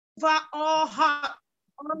all hearts,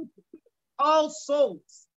 all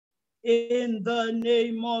souls, in the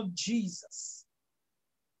name of Jesus.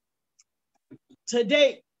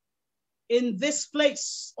 Today, in this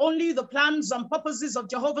place, only the plans and purposes of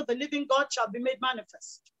Jehovah, the living God, shall be made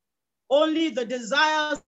manifest. Only the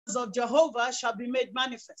desires of Jehovah shall be made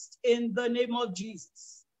manifest in the name of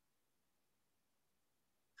Jesus.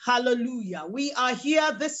 Hallelujah. We are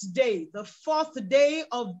here this day, the 4th day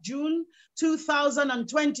of June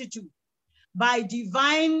 2022, by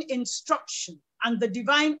divine instruction and the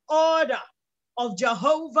divine order of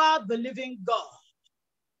Jehovah, the living God.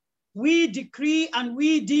 We decree and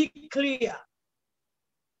we declare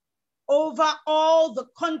over all the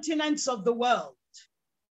continents of the world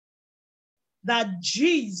that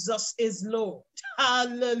Jesus is Lord.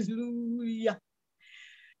 Hallelujah.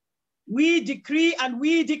 We decree and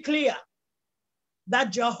we declare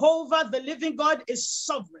that Jehovah, the living God, is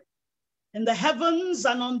sovereign in the heavens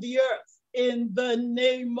and on the earth, in the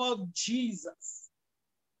name of Jesus.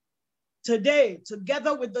 Today,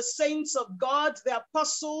 together with the saints of God, the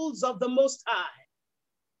apostles of the Most High,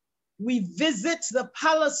 we visit the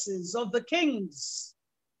palaces of the kings,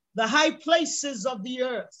 the high places of the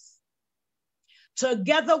earth,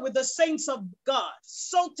 together with the saints of God,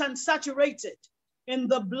 soaked and saturated in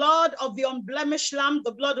the blood of the unblemished Lamb,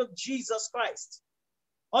 the blood of Jesus Christ.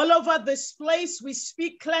 All over this place, we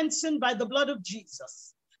speak cleansing by the blood of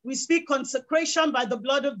Jesus. We speak consecration by the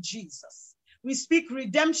blood of Jesus. We speak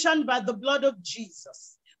redemption by the blood of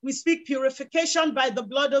Jesus. We speak purification by the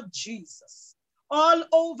blood of Jesus. All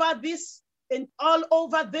over this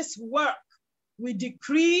work, we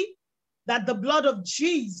decree that the blood of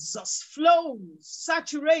Jesus flows,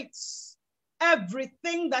 saturates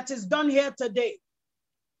everything that is done here today.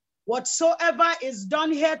 Whatsoever is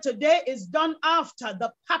done here today is done after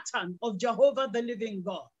the pattern of Jehovah, the living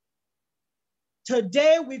God.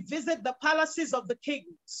 Today we visit the palaces of the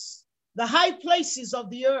kings, the high places of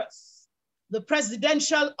the earth, the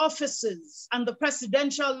presidential offices and the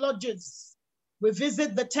presidential lodges. We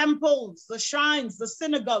visit the temples, the shrines, the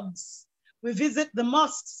synagogues. We visit the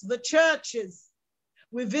mosques, the churches.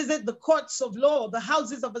 We visit the courts of law, the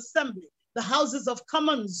houses of assembly, the houses of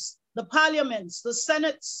commons, the parliaments, the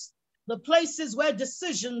senates, the places where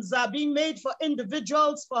decisions are being made for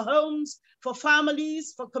individuals, for homes, for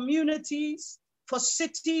families, for communities, for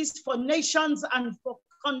cities, for nations, and for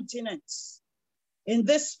continents. In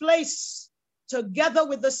this place, together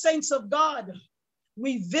with the saints of God,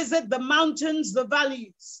 we visit the mountains, the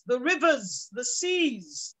valleys, the rivers, the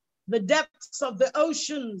seas, the depths of the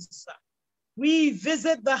oceans. We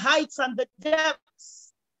visit the heights and the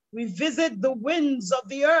depths. We visit the winds of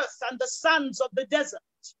the earth and the sands of the desert.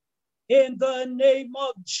 In the name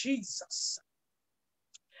of Jesus.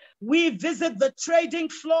 We visit the trading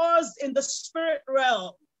floors in the spirit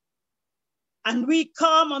realm. And we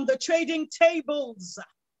come on the trading tables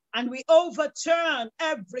and we overturn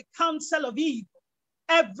every counsel of evil,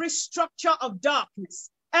 every structure of darkness,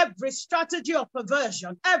 every strategy of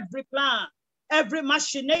perversion, every plan, every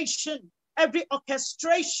machination, every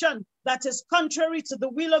orchestration that is contrary to the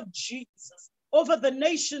will of Jesus over the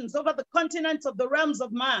nations, over the continents of the realms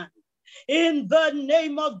of man. In the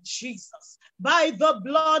name of Jesus, by the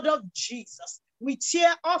blood of Jesus, we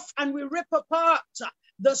tear off and we rip apart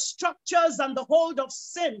the structures and the hold of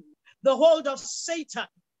sin, the hold of Satan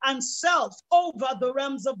and self over the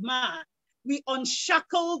realms of man. We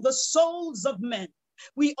unshackle the souls of men.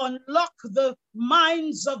 We unlock the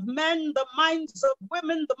minds of men, the minds of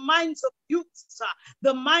women, the minds of youths,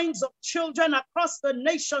 the minds of children across the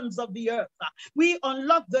nations of the earth. We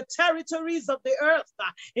unlock the territories of the earth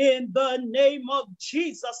in the name of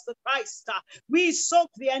Jesus the Christ. We soak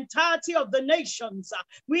the entirety of the nations.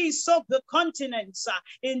 We soak the continents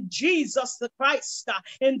in Jesus the Christ,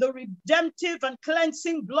 in the redemptive and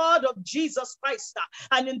cleansing blood of Jesus Christ,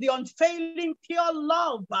 and in the unfailing pure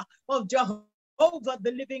love of Jehovah, over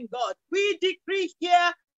the living God. We decree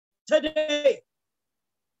here today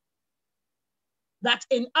that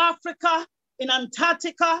in Africa, in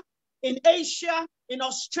Antarctica, in Asia, in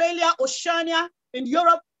Australia, Oceania, in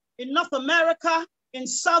Europe, in North America, in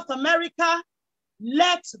South America,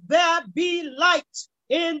 let there be light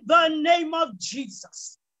in the name of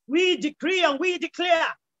Jesus. We decree and we declare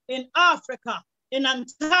in Africa, in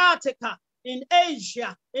Antarctica, in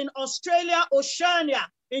Asia, in Australia, Oceania,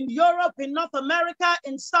 in Europe, in North America,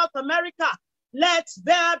 in South America, let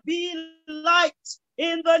there be light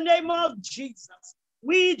in the name of Jesus.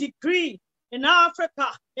 We decree in Africa,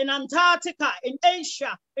 in Antarctica, in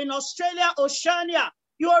Asia, in Australia, Oceania,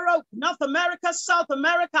 Europe, North America, South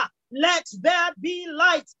America, let there be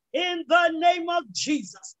light in the name of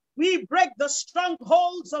Jesus. We break the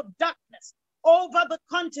strongholds of darkness over the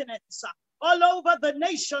continents, all over the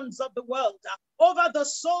nations of the world, over the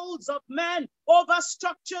souls of men, over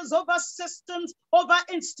structures, over systems, over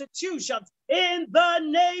institutions. In the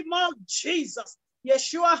name of Jesus,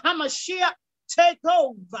 Yeshua HaMashiach, take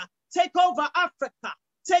over. Take over Africa.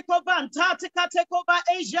 Take over Antarctica. Take over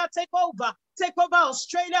Asia. Take over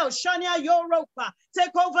Australia, Oceania, Europa.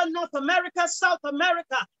 Take over North America, South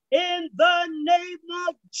America. In the name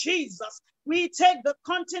of Jesus, we take the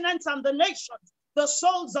continents and the nations, the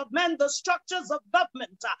souls of men, the structures of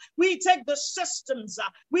government. We take the systems.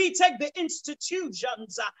 We take the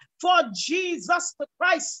institutions. For Jesus the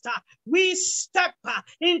Christ, we step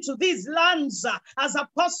into these lands as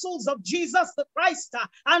apostles of Jesus the Christ,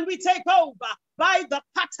 and we take over by the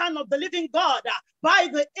pattern of the living God, by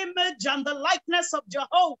the image and the likeness of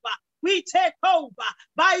Jehovah. We take over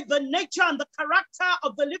by the nature and the character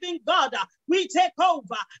of the living God. We take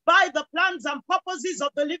over by the plans and purposes of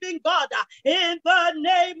the living God. In the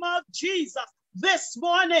name of Jesus, this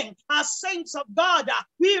morning, as saints of God,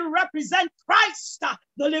 we represent Christ,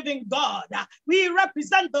 the living God. We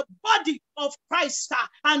represent the body of Christ.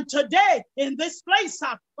 And today, in this place,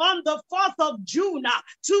 on the 4th of June,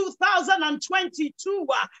 2022,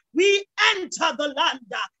 we enter the land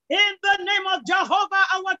in the name of Jehovah,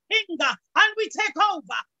 our King, and we take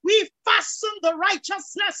over. We fasten the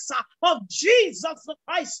righteousness of Jesus the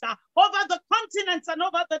Christ over the continents and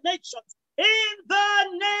over the nations. In the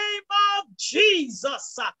name of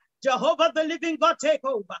Jesus, Jehovah the living God, take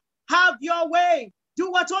over. Have your way.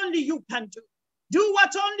 Do what only you can do. Do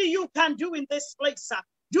what only you can do in this place.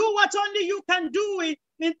 Do what only you can do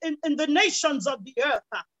in the nations of the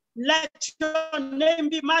earth. Let your name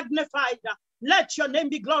be magnified. Let your name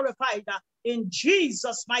be glorified. In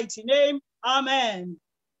Jesus' mighty name, amen.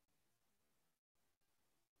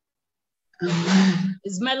 Amen.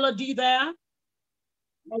 Is Melody there?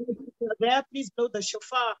 Melody is there. Please blow the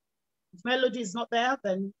shofar. If Melody is not there,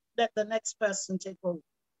 then let the next person take over.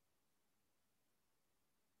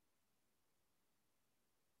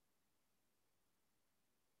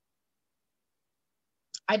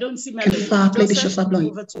 I don't see Melody. Play the shofar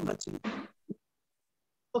blowing. Over to you.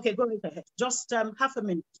 Okay, go ahead. Just half a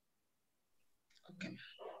minute. Okay.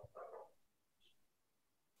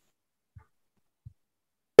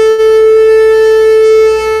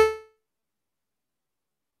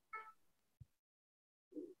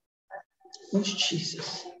 Oh,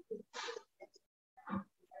 Jesus.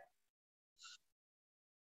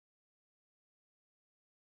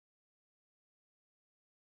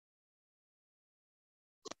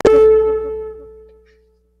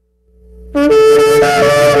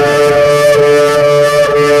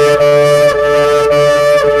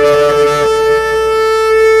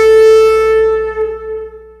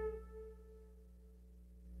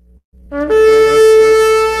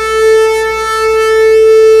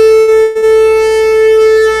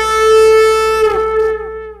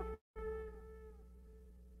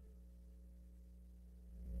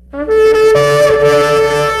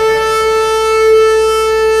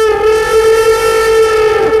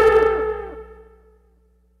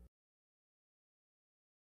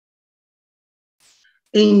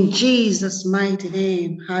 In Jesus' mighty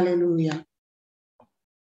name, hallelujah.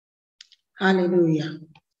 Hallelujah.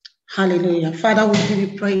 Hallelujah. Father, we give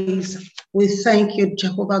you praise. We thank you,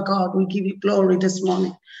 Jehovah God. We give you glory this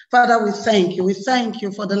morning. Father, we thank you. We thank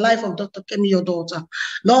you for the life of Dr. Kemi, your daughter.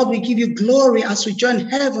 Lord, we give you glory as we join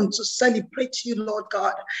heaven to celebrate you, Lord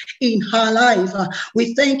God, in her life.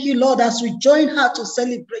 We thank you, Lord, as we join her to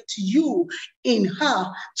celebrate you in her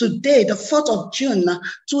today, the 4th of June,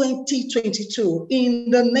 2022, in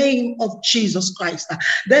the name of Jesus Christ.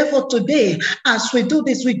 Therefore, today, as we do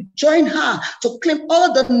this, we join her to claim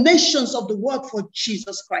all the nations of the world for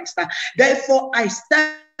Jesus Christ. Therefore, I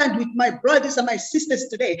stand with my brothers and my sisters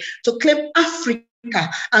today to claim Africa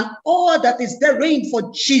and all that is therein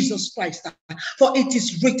for Jesus Christ. For it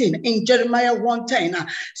is written in Jeremiah 1:10,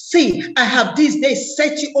 see, I have these days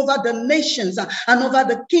set you over the nations and over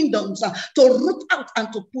the kingdoms to root out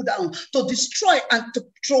and to pull down, to destroy and to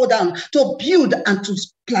throw down, to build and to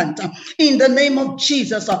plant. In the name of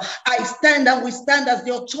Jesus, I stand and we stand as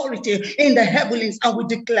the authority in the heavens, and we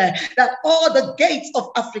declare that all the gates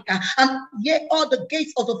of Africa and yet all the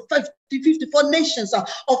gates of the 54 nations of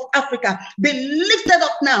Africa be lifted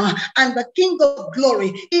up now, and the King of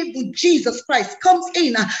glory, even Jesus Christ, comes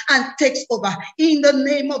in and takes over. In the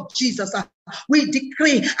name of Jesus, We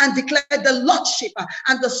decree and declare the lordship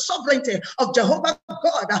and the sovereignty of Jehovah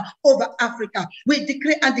God over Africa. We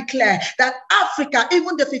decree and declare that Africa,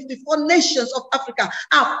 even the 54 nations of Africa,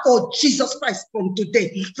 are for Jesus Christ from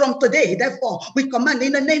today. From today, therefore, we command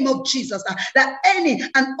in the name of Jesus that any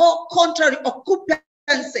and all contrary occupancy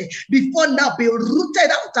before now be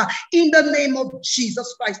rooted out in the name of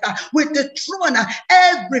Jesus Christ. With the throne,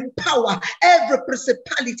 every power, every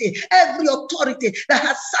principality, every authority that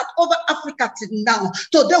has sat over Africa till now,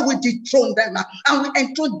 today we dethrone them and we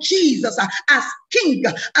enthrone Jesus as King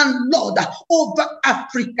and Lord over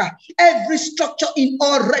Africa. Every structure in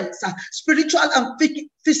all realms, spiritual and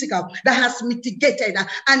physical, that has mitigated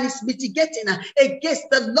and is mitigating against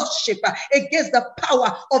the lordship, against the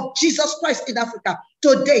power of Jesus Christ in Africa.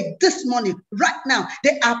 Today, this morning, right now,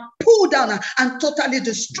 they are pulled down and totally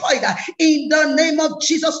destroyed in the name of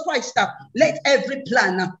Jesus Christ. Let every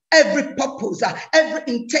plan, every purpose, every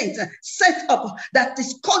intent set up that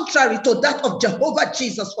is contrary to that of Jehovah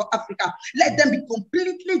Jesus for Africa, let them be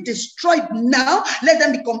completely destroyed now. Let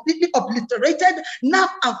them be completely obliterated now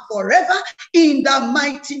and forever in the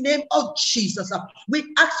mighty name of Jesus.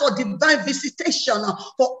 We ask for divine visitation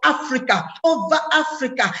for Africa, over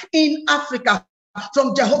Africa, in Africa,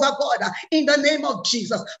 from Jehovah God, in the name of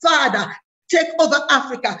Jesus. Father, take over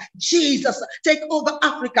Africa. Jesus, take over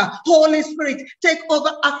Africa. Holy Spirit, take over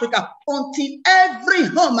Africa until every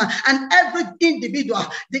home and every individual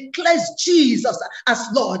declares Jesus as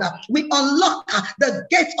Lord. We unlock the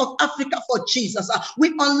gates of Africa for Jesus. We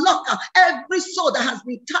unlock every soul that has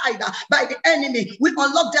been tied by the enemy. We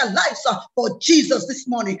unlock their lives for Jesus this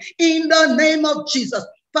morning in the name of Jesus.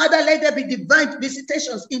 Father, let there be divine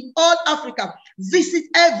visitations in all Africa. Visit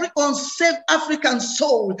every unsaved African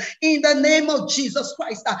soul in the name of Jesus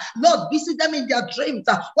Christ. Lord, visit them in their dreams,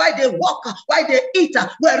 while they walk, while they eat,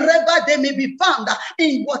 wherever they may be found,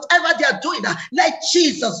 in whatever they are doing. Let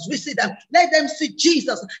Jesus visit them. Let them see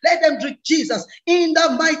Jesus. Let them drink Jesus in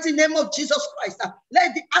the mighty name of Jesus Christ.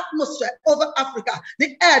 Let the atmosphere over Africa,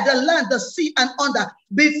 the air, the land, the sea, and under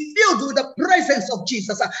be filled with the presence of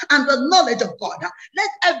Jesus and the knowledge of God. Let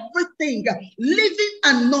everything, living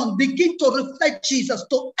and non, begin to reflect Jesus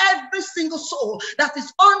to every single soul that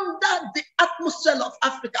is under the atmosphere of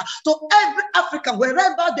Africa, to every African,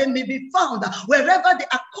 wherever they may be found, wherever they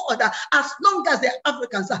are called, as long as they are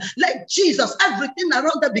Africans. Let Jesus, everything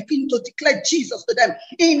around them, begin to declare Jesus to them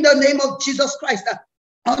in the name of Jesus Christ.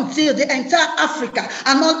 Until the entire Africa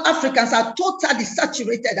and all Africans are totally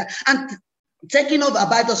saturated and taken over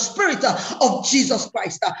by the Spirit of Jesus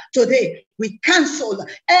Christ. Today, we cancel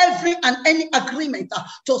every and any agreement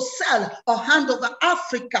to sell or hand over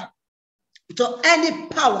Africa to any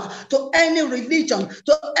power, to any religion,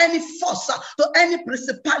 to any force, to any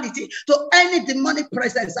principality, to any demonic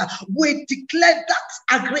presence. We declare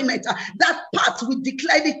that agreement, that part, we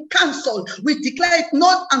declare it cancelled. We declare it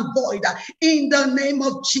null and void in the name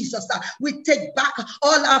of Jesus. We take back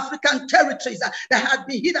all African territories that had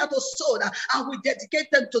been hitherto sold, and we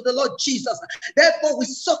dedicate them to the Lord Jesus. Therefore, we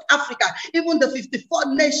soak Africa, even the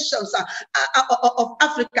 54 nations of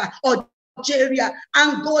Africa, or Nigeria,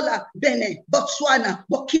 Angola, Benin, Botswana,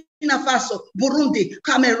 Burkina Faso, Burundi,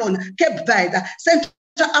 Cameroon, Cape Verde, Central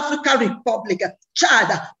African Republic, Chad,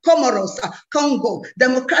 Comoros, Congo,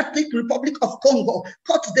 Democratic Republic of Congo,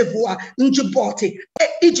 Cote d'Ivoire, Djibouti,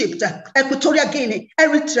 Egypt, Equatorial Guinea,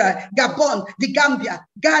 Eritrea, Gabon, the Gambia,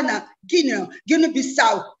 Ghana,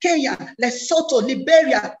 Guinea-Bissau, Kenya, Lesotho,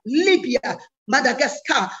 Liberia, Libya,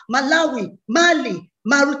 Madagascar, Malawi, Mali,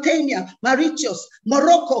 Mauritania, Mauritius,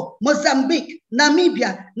 Morocco, Mozambique,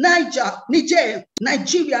 Namibia, Niger,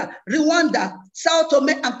 Nigeria, Rwanda, Sao Tome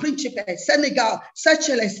and Principe, Senegal,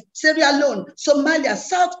 Seychelles, Sierra Leone, Somalia,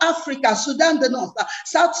 South Africa, Sudan the North,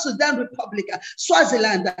 South Sudan Republic,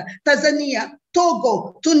 Swaziland, Tanzania,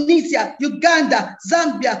 Togo, Tunisia, Uganda,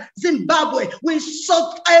 Zambia, Zimbabwe. We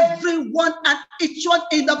soak everyone and each one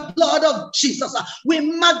in the blood of Jesus. We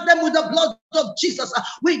mark them with the blood of Jesus.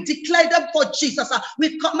 We declare them for Jesus.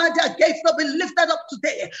 We command their gates to be lifted up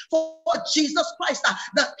today for Jesus Christ,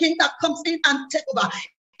 the King that comes in and takes over.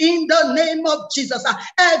 In the name of Jesus,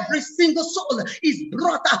 every single soul is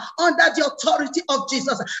brought under the authority of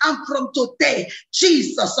Jesus. And from today,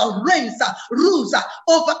 Jesus reigns, rules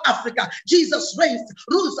over Africa. Jesus reigns,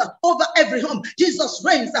 rules over every home. Jesus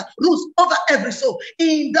reigns, rules over every soul.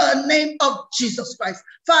 In the name of Jesus Christ.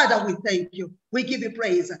 Father, we thank you. We give you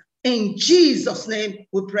praise. In Jesus' name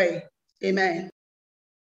we pray. Amen.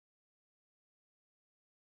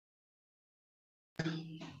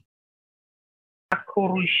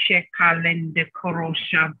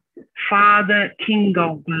 Father, King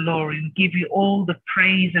of glory, we give you all the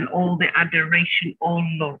praise and all the adoration, oh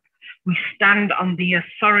Lord. We stand on the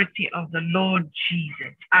authority of the Lord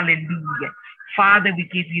Jesus. Hallelujah. Father, we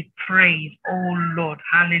give you praise, oh Lord.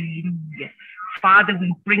 Hallelujah. Father,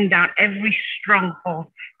 we bring down every stronghold,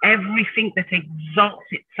 everything that exalts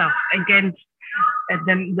itself against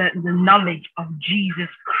the knowledge of Jesus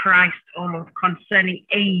Christ, oh Lord, concerning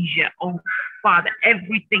Asia, oh Father,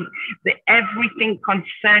 everything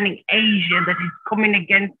concerning Asia that is coming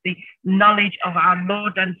against the knowledge of our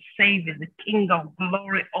Lord and Savior, the King of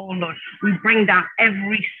glory, oh Lord. We bring down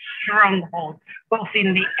every stronghold, both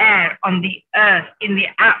in the air, on the earth, in the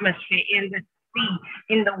atmosphere, in the sea,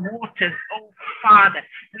 in the waters, oh Father.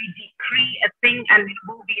 We decree a thing and it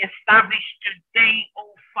will be established today,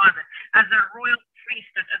 oh Father, as a royal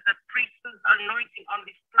priesthood, as a priesthood anointing on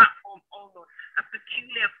this platform, oh Lord, a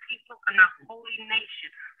peculiar people and a holy nation.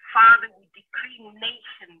 Father, we decree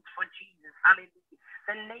nations for Jesus, hallelujah.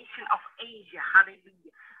 The nation of Asia,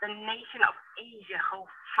 hallelujah. The nation of Asia, oh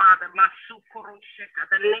Father, Masukorosheka,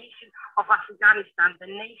 the nation of Afghanistan, the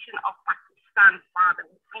nation of Pakistan, Father,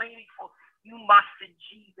 we claim it for you, Master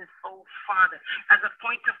Jesus, oh Father. As a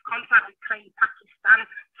point of contact, we claim Pakistan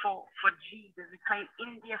for Jesus. We claim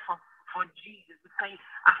India for Jesus. We claim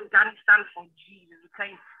Afghanistan for Jesus. We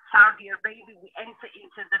claim Saudi Arabia. We enter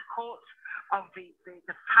into the courts of the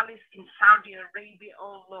palace in Saudi Arabia,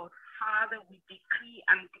 oh Lord. Father, we decree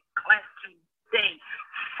and declare today,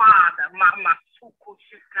 Father, Mama Suko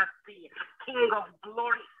Shikasi, King of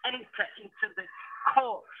glory, enter into the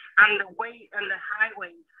courts and the way and the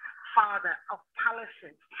highways, Father, of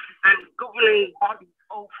palaces and governing bodies,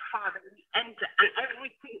 oh Father, we enter, and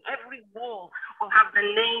everything, every wall will have the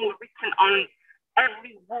name written on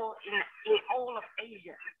every wall in all of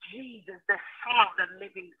Asia, Jesus, the Son of the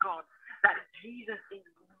living God, that Jesus is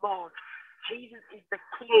Lord. Jesus is the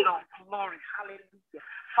King of glory. Hallelujah.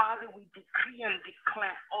 Father, we decree and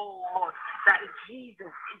declare, oh Lord, that Jesus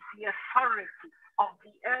is the authority of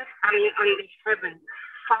the earth and the heavens.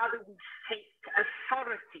 Father, we take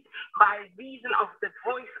authority by reason of the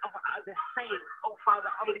voice of the saints, oh Father,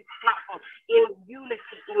 on this platform, in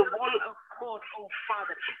unity, in one accord, oh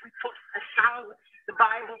Father. We put 1,000, the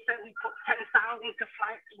Bible says we put 10,000 to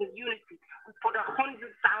flight in unity. We put 100,000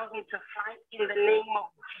 to flight in the name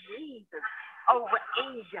of Jesus over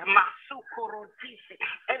Asia. Masukorotisi,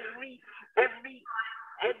 every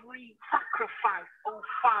sacrifice, oh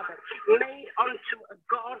Father, made unto a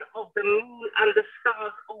God of the moon and the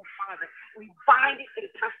stars, oh Father, we bind it and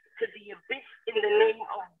cast it to the abyss in the name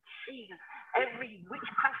of Jesus. Every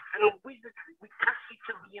witchcraft and wizardry, we cast it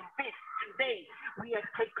to the abyss. Today, we have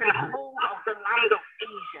taken hold of the land of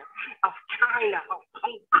Asia, of China, of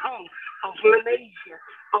Hong Kong, of Malaysia,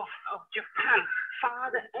 of Japan.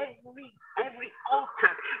 Father, every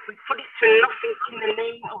altar, we put it to nothing in the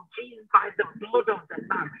name of Jesus by the blood of the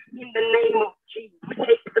Lamb. In the name of Jesus, we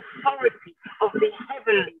take authority of the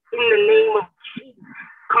heavenly in the name of Jesus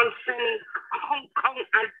concerning Hong Kong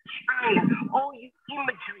and China. All you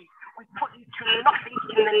imagery, we put you to nothing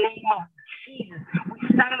in the name of Jesus. We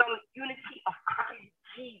stand on the unity of Christ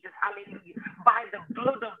Jesus, hallelujah, by the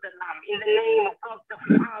blood of the Lamb, in the name of God the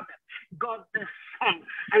Father, God the Son,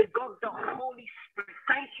 and God the Holy Spirit.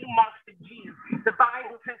 Thank you, Master Jesus. The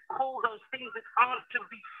Bible says, call those things that aren't to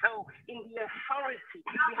be so. In the authority,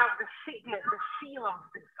 we have the signet, the seal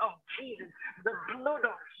of Jesus, the blood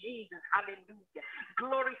of Jesus, hallelujah.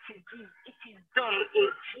 Glory to Jesus. It is done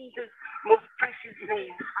in Jesus' most precious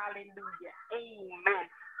name, hallelujah. Amen.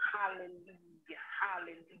 Hallelujah.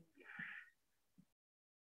 Hallelujah.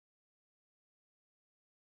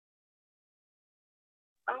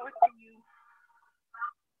 Over to you.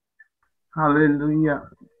 Hallelujah.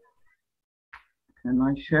 Can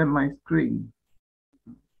I share my screen?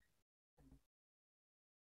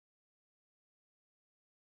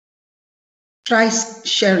 Try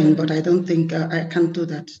sharing, but I don't think I can do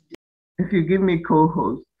that. If you give me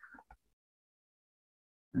co-host,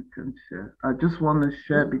 I can share. I just want to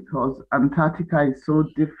share because Antarctica is so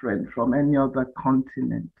different from any other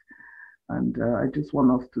continent. And I just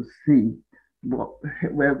want us to see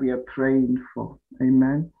where we are praying for.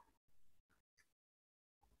 Amen.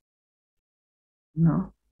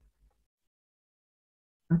 No?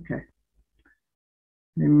 Okay.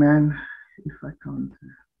 Amen. If I can't.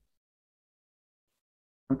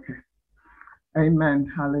 Okay. Amen.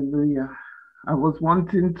 Hallelujah. I was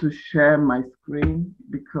wanting to share my screen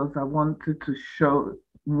because I wanted to show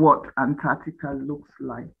what Antarctica looks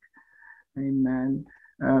like. Amen.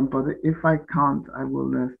 But if I can't, I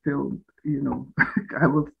will still, I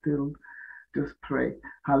will still just pray.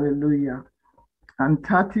 Hallelujah.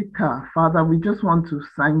 Antarctica, Father, we just want to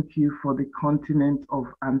thank you for the continent of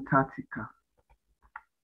Antarctica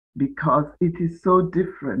because it is so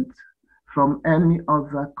different from any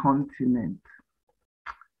other continent.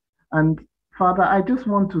 And Father, I just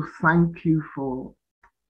want to thank you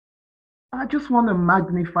I just want to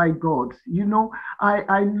magnify God. You know,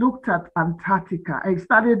 I looked at Antarctica. I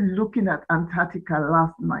started looking at Antarctica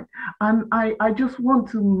last night, and I just want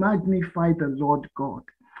to magnify the Lord God,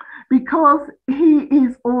 because he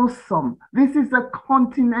is awesome. This is a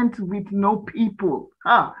continent with no people.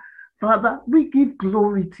 Father, we give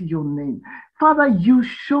glory to your name. Father, you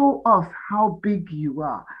show us how big you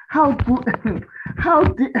are, how good,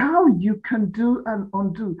 how you can do and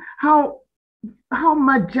undo, how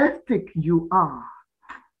majestic you are.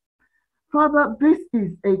 Father, this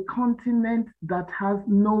is a continent that has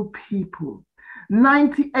no people.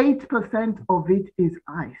 98% of it is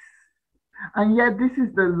ice. And yet this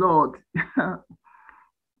is the Lord.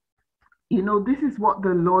 You know, this is what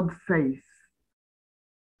the Lord says.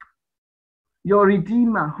 Your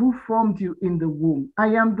Redeemer who formed you in the womb. I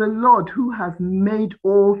am the Lord who has made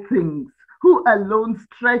all things, who alone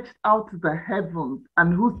stretched out the heavens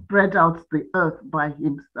and who spread out the earth by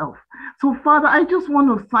himself. So Father, I just want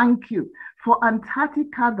to thank you for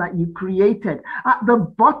Antarctica that you created at the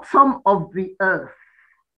bottom of the earth.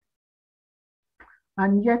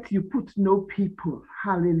 And yet you put no people.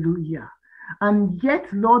 Hallelujah. And yet,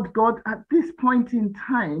 Lord God, at this point in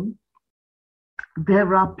time,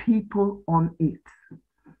 there are people on it.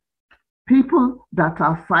 People that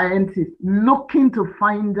are scientists looking to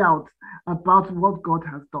find out about what God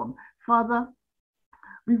has done. Father,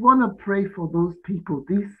 we want to pray for those people,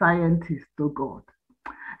 these scientists, oh God.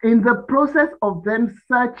 In the process of them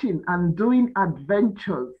searching and doing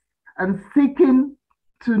adventures and seeking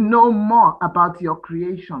to know more about your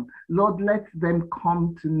creation, Lord, let them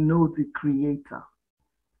come to know the Creator.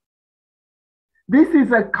 This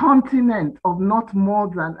is a continent of not more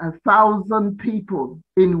than 1,000 people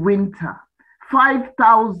in winter,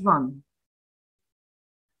 5,000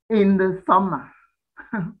 in the summer.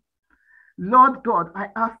 Lord God, I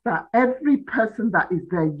ask that every person that is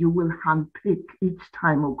there, you will handpick each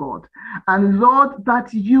time, oh God. And Lord,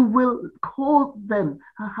 that you will cause them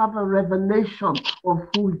to have a revelation of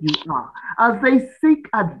who you are. As they seek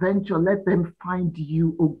adventure, let them find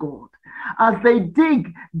you, oh God. As they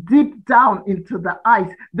dig deep down into the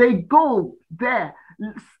ice, they go there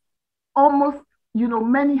almost, you know,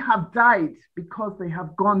 many have died because they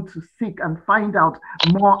have gone to seek and find out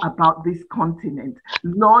more about this continent.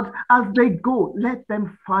 Lord, as they go, let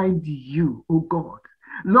them find you, oh God.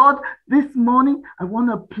 Lord, this morning, I want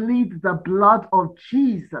to plead the blood of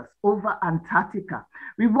Jesus over Antarctica.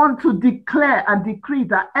 We want to declare and decree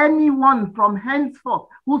that anyone from henceforth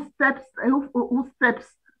who steps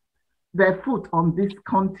their foot on this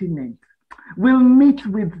continent will meet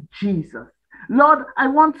with Jesus. Lord, I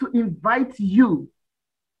want to invite you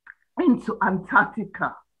into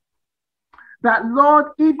Antarctica. That,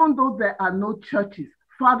 Lord, even though there are no churches,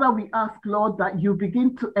 Father, we ask, Lord, that you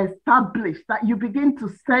begin to establish, that you begin to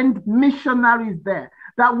send missionaries there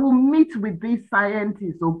that will meet with these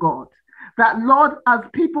scientists, oh God. That, Lord, as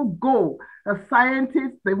people go, as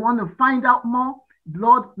scientists, they want to find out more,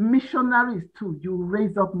 Lord, missionaries too, you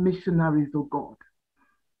raise up missionaries, oh God.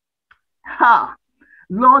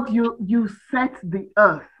 Lord, you set the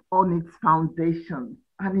earth on its foundation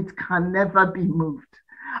and it can never be moved.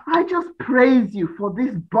 I just praise you for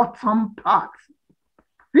this bottom part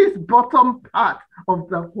of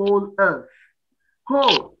the whole earth.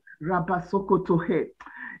 Oh, Rabasokotohe.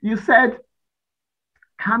 You said,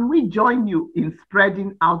 can we join you in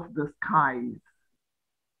spreading out the skies,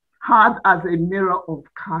 hard as a mirror of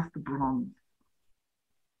cast bronze?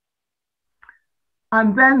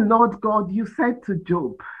 And then, Lord God, you said to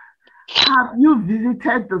Job, have you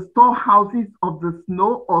visited the storehouses of the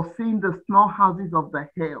snow or seen the storehouses of the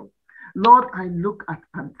hail? Lord, I look at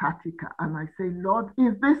Antarctica and I say, Lord,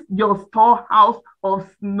 is this your storehouse of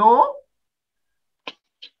snow?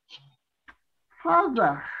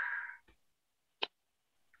 Father,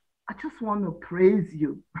 I just want to praise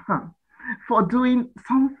you for doing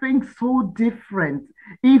something so different,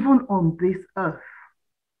 even on this earth.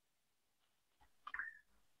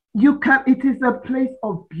 It is a place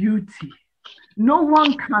of beauty. No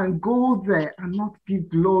one can go there and not give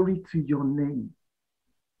glory to your name.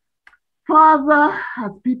 Father,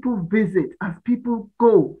 as people visit, as people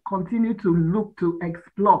go, continue to look, to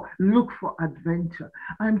explore, look for adventure.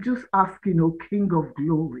 I'm just asking, O King of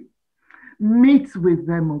Glory, meet with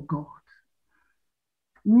them, O God.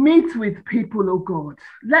 Meet with people, oh God.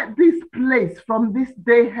 Let this place from this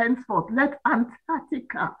day henceforth, let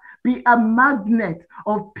Antarctica be a magnet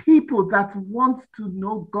of people that want to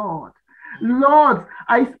know God. Lord,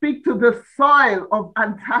 I speak to the soil of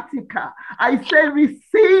Antarctica. I say,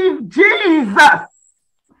 receive Jesus.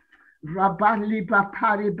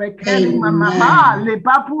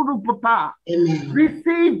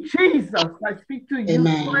 Receive Jesus. I speak to you,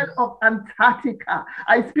 soil of Antarctica.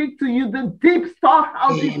 I speak to you, the deep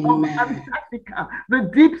storehouses of Antarctica, the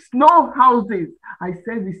deep snow houses. I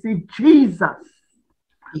say, receive Jesus.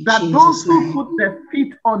 That those who put their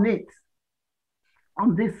feet on it,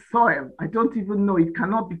 on this soil, I don't even know, it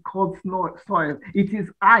cannot be called soil, it is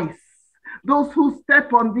ice. Those who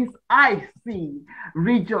step on these icy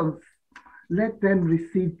regions, let them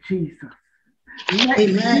receive Jesus.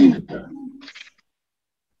 Amen.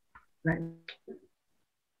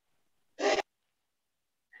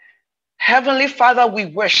 Heavenly Father, we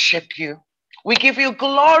worship you. We give you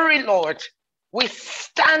glory, Lord. We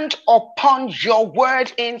stand upon your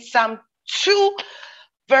word in Psalm 2,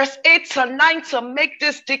 verse 8 to 9 to make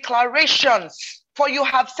these declarations. For you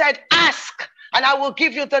have said, ask, and I will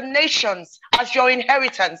give you the nations as your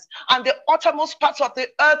inheritance and the uttermost parts of the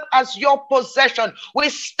earth as your possession. We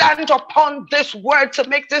stand upon this word to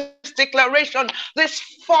make this declaration this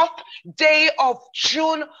 4th day of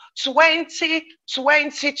June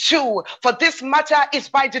 2022. For this matter is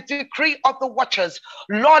by the decree of the watchers.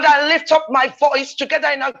 Lord, I lift up my voice together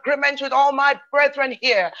in agreement with all my brethren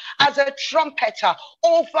here as a trumpeter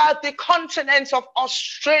over the continents of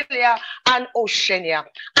Australia and Oceania.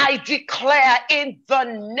 I declare in the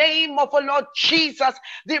name of the Lord Jesus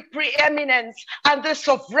the preeminence and the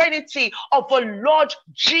sovereignty of the Lord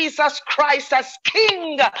Jesus Christ as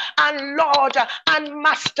King and Lord and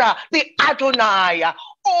Master, the Adonai,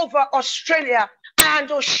 over Australia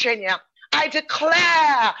and Oceania. I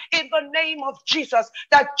declare in the name of Jesus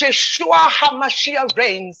that Yeshua HaMashiach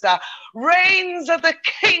reigns the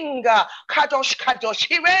King, Kadosh Kadosh.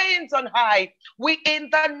 He reigns on high. We,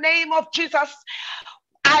 in the name of Jesus,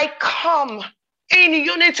 I come in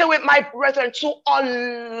unity with my brethren to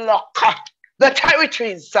unlock the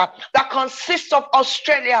territories that consist of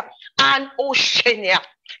Australia and Oceania.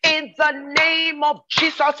 In the name of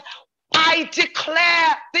Jesus, I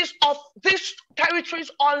declare these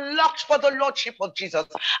territories unlocked for the Lordship of Jesus.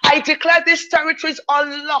 I declare these territories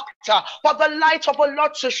unlocked for the light of the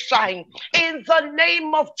Lord to shine. In the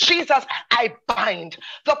name of Jesus, I bind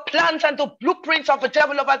the plans and the blueprints of the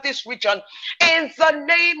devil over this region. In the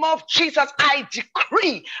name of Jesus, I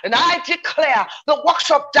decree and I declare the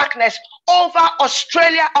works of darkness over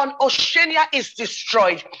Australia and Oceania is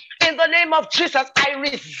destroyed. In the name of Jesus, I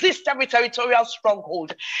resist every territorial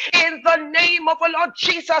stronghold. In the name of the Lord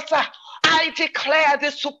Jesus, I declare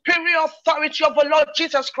the superior authority of the Lord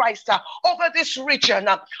Jesus Christ over this region.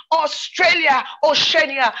 Australia,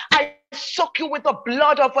 Oceania, I soak you with the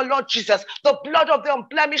blood of the Lord Jesus, the blood of the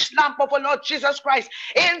unblemished Lamb of the Lord Jesus Christ.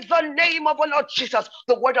 In the name of the Lord Jesus,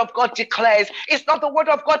 the word of God declares, it's not the word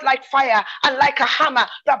of God like fire and like a hammer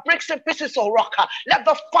that breaks in pieces a rock. Let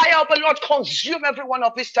the fire of the Lord consume every one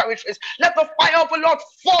of these territories. Let the fire of the Lord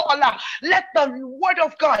fall. Let the word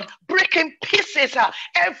of God break in pieces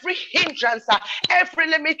every hindrance, every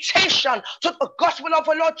limitation to the gospel of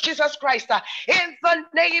the Lord Jesus Christ. In the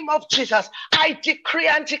name of Jesus, I decree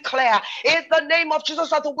and declare, in the name of Jesus,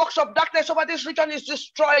 that the works of darkness over this region is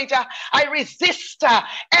destroyed. I resist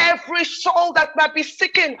every soul that might be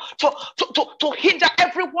seeking to hinder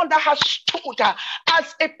everyone that has stood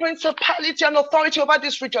as a principality and authority over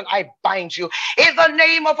this region. I bind you. In the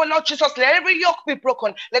name of the Lord Jesus, let every yoke be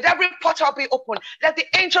broken. Let every portal be opened. Let the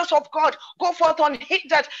angels of God go forth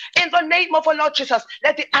unhindered. In the name of the Lord Jesus,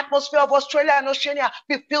 let the atmosphere of Australia and Oceania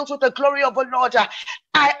be filled with the glory of the Lord.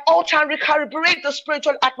 I alter and recalibrate the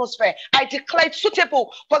spiritual atmosphere. I declare it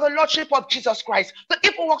suitable for the Lordship of Jesus Christ. The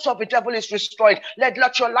evil works of the devil is destroyed.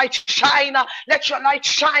 Let your light shine. Let your light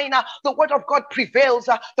shine. The word of God prevails.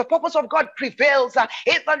 The purpose of God prevails.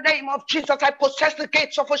 In the name of Jesus, I possess the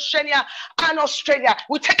gates of Oceania and Australia.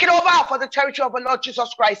 We take it over for the territory of the Lord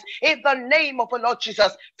Jesus Christ. In the name of the Lord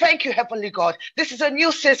Jesus. Thank you, Heavenly God. This is a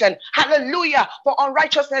new season. Hallelujah. For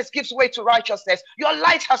unrighteousness gives way to righteousness. Your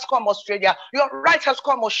light has come, Australia. Your light has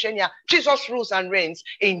come, Oceania. Jesus rules and reigns.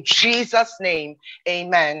 In Jesus' name,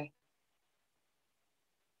 amen.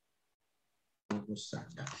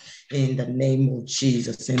 In the name of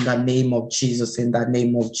Jesus, in the name of Jesus, in the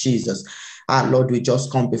name of Jesus. Our Lord, we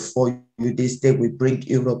just come before you this day. We bring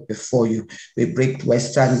Europe before you. We bring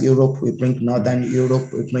Western Europe. We bring Northern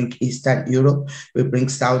Europe. We bring Eastern Europe. We bring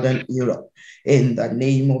Southern Europe. In the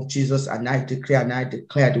name of Jesus, and I declare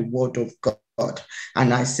the word of God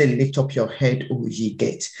And I say, lift up your head, O ye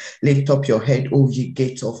gates. Lift up your head, O ye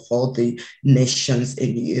gates of all the nations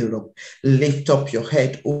in Europe. Lift up your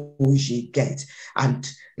head, O ye gates, and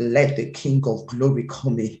let the King of glory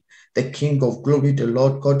come in. The King of glory, the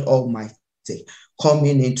Lord God Almighty,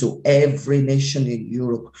 coming into every nation in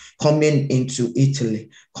Europe, coming into Italy,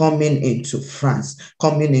 coming into France,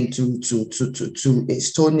 coming into to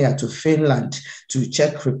Estonia, to Finland, to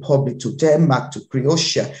Czech Republic, to Denmark, to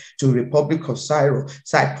Croatia, to Republic of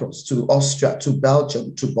Cyprus, to Austria, to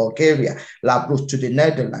Belgium, to Bulgaria, to the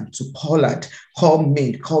Netherlands, to Poland. Come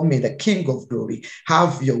in, the King of glory.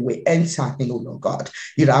 Have your way. Enter in, O Lord God.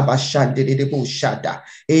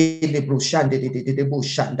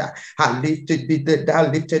 Lifted be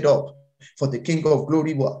thou lifted up, for the King of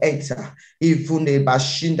glory will enter. It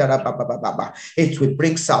will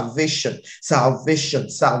bring salvation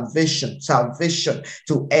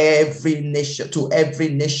to every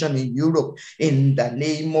nation in Europe, in the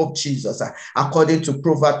name of Jesus. According to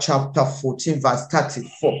Proverbs chapter 14, verse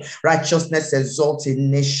 34, righteousness exalts a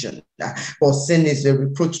nation, but sin is a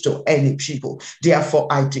reproach to any people. Therefore,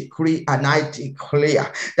 I decree and I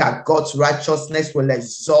declare that God's righteousness will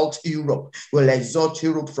exalt Europe,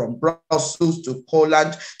 from Brussels to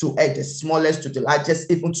Poland, to the smallest to the largest,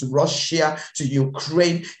 even to Russia, to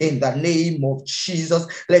Ukraine, in the name of Jesus.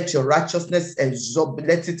 Let your righteousness exalt,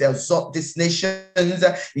 let it exalt these nations.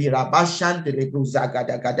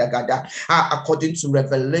 According to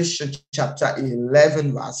Revelation chapter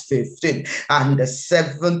 11, verse 15, and the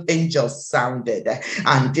seventh angel sounded,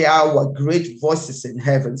 and there were great voices in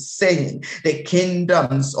heaven saying, the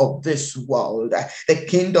kingdoms of this world are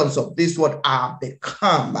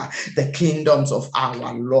become the kingdoms of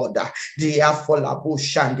our Lord, therefore and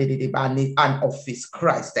of his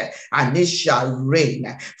Christ, and it shall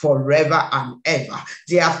reign forever and ever.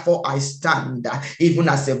 Therefore I stand even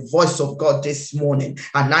as a voice of God this morning,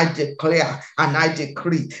 and I declare and I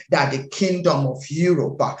decree that the kingdom of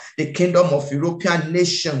Europe, the kingdom of European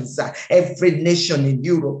nations, every nation in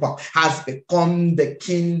Europe has become the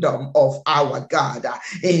kingdom of our God,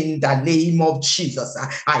 in the name of Jesus.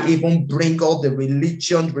 I even bring all the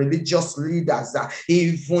religious leaders,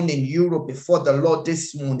 even in Europe, before the Lord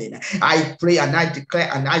this morning. I pray and I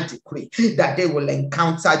declare and I decree that they will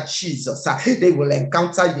encounter Jesus. They will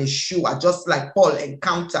encounter Yeshua, just like Paul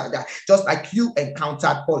encountered, just like you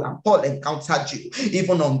encountered Paul, and Paul encountered you,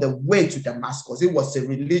 even on the way to Damascus. He was a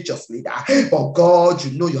religious leader, but God,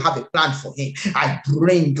 you know, you have a plan for him. I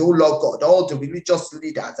bring, oh Lord God, all the religious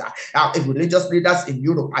leaders in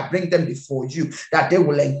Europe, I bring them before you, that they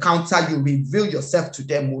will encounter you. Reveal yourself to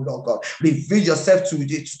them, oh Lord God. Reveal yourself to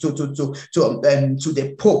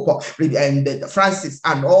the Pope and Francis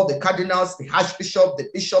and all the cardinals, the archbishop, the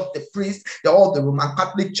bishop, the priest, all the Roman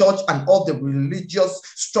Catholic Church, and all the religious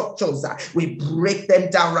structures. We break them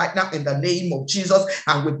down right now in the name of Jesus,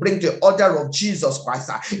 and we bring the order of Jesus Christ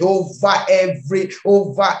over every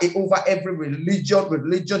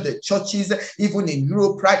religion, the churches, even in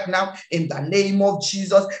Europe right now, in the name of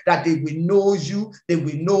Jesus, that they will know you,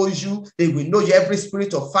 every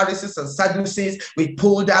spirit of Pharisees and Sadducees, we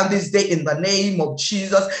pull down this day in the name of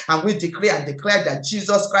Jesus, and we declare and declare that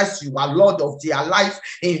Jesus Christ, you are Lord of their life,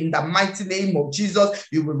 in the mighty name of Jesus.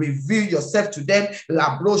 You will reveal yourself to them,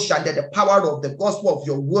 that the power of the gospel of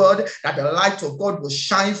your word, that the light of God will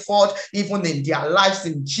shine forth even in their lives,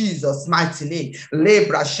 in Jesus' mighty name. Let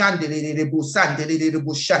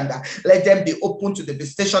them be open to the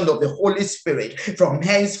visitation of the Holy Spirit from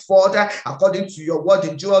henceforth, according to your word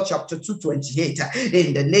in Joel chapter 2:28.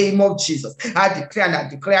 In the name of Jesus, I declare and I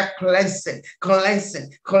declare cleansing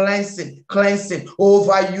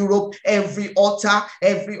over Europe. Every altar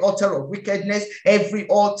of wickedness, every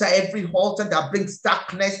altar that brings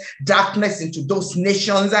darkness into those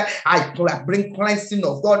nations, I bring cleansing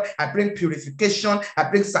of God. I bring purification. I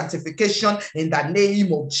bring sanctification in the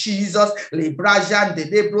name of Jesus.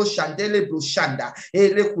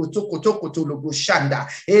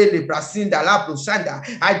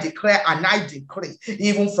 I declare and I decree,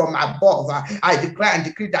 even from above, I declare and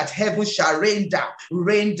decree that heaven shall rain down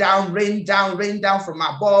from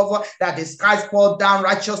above, that the skies pour down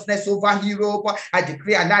righteousness over Europe. I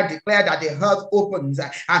decree and I declare that the earth opens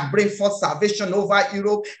and bring forth salvation over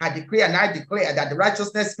Europe. I decree and I declare that the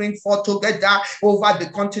righteousness spring forth together over the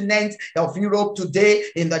continent of Europe today,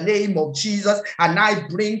 in the name of Jesus. And I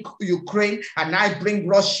bring Ukraine and I bring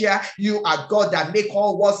Russia. You are God that make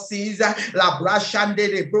all wars cease.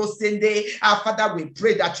 Father, we pray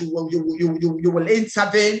pray that you will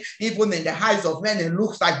intervene even in the eyes of men. It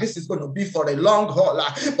looks like this is going to be for a long haul,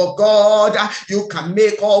 but God, you can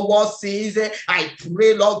make all what sees. I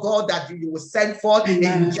pray, Lord God, that you will send forth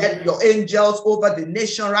your angels over the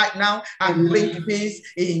nation right now and bring peace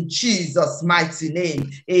in Jesus' mighty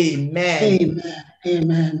name. Amen. Amen.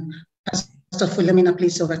 Amen. Pastor Philomena,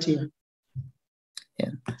 please, over to you. Yeah.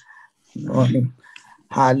 Good morning.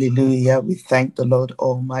 Hallelujah. We thank the Lord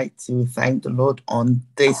Almighty. We thank the Lord on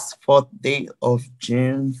this 4th day of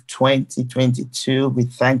June 2022. We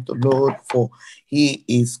thank the Lord for He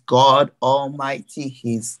is God Almighty.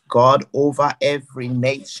 He's God over every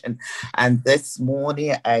nation. And this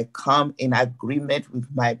morning I come in agreement with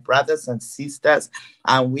my brothers and sisters,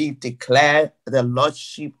 and we declare the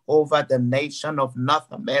Lordship over the nation of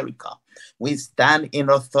North America. We stand in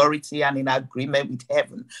authority and in agreement with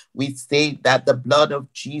heaven. We say that the blood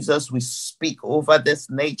of Jesus will speak over this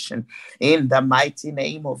nation in the mighty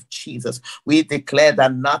name of Jesus. We declare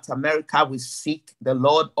that North America will seek the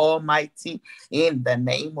Lord Almighty in the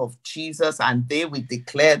name of Jesus, and they will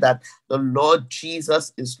declare that the Lord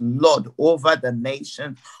Jesus is Lord over the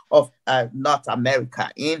nation of North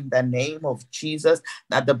America in the name of Jesus,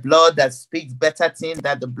 that the blood that speaks better things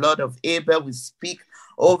than the blood of Abel will speak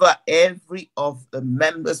over every of the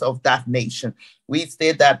members of that nation. We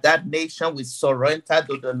say that that nation will surrender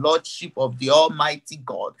to the Lordship of the Almighty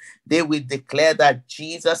God. They will declare that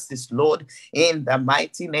Jesus is Lord in the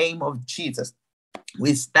mighty name of Jesus.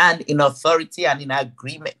 We stand in authority and in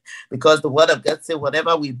agreement, because the word of God says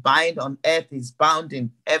whatever we bind on earth is bound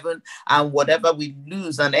in heaven, and whatever we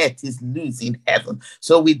lose on earth is loose in heaven.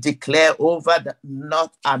 So we declare over the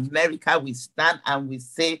North America, we stand and we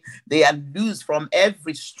say they are loose from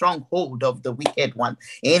every stronghold of the wicked one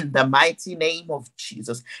in the mighty name of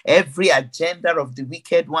Jesus. Every agenda of the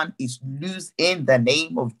wicked one is loose in the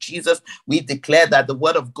name of Jesus. We declare that the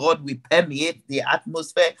word of God will permeate the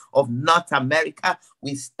atmosphere of North America.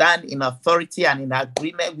 We stand in authority and in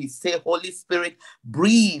agreement. We say, Holy Spirit,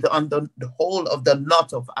 breathe on the whole of the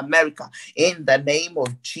North of America. In the name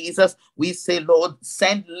of Jesus, we say, Lord,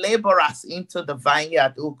 send laborers into the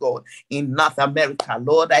vineyard, oh God, in North America.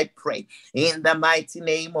 Lord, I pray in the mighty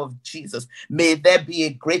name of Jesus, may there be a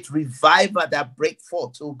great revival that break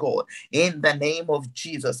forth, oh God, in the name of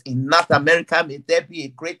Jesus. In North America, may there be a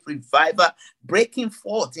great revival breaking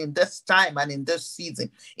forth in this time and in this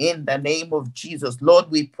season, in the name of Jesus.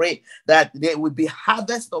 Lord, we pray that there will be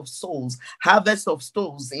harvest of souls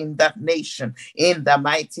in that nation, in the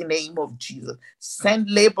mighty name of Jesus. Send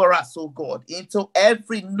laborers, oh God, into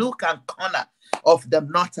every nook and corner of the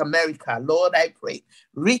North America. Lord, I pray,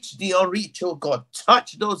 reach the unreached, oh God.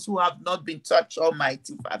 Touch those who have not been touched,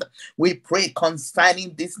 Almighty Father. We pray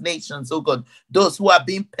concerning these nations, oh God. Those who are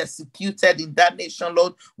being persecuted in that nation,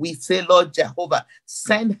 Lord, we say, Lord Jehovah,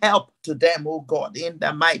 send help to them, oh God, in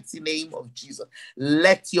the mighty name of Jesus.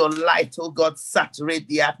 Let your light, oh God, saturate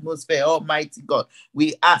the atmosphere, Almighty God.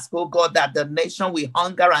 We ask, oh God, that the nation will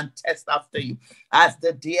hunger and thirst after you as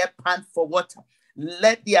the deer pant for water.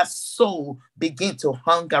 Let their soul begin to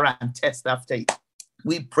hunger and thirst after you.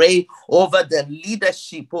 We pray over the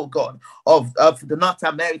leadership, oh God, of the North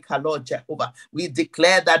America, Lord Jehovah. We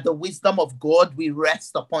declare that the wisdom of God will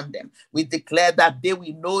rest upon them. We declare that they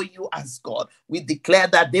will know you as God. We declare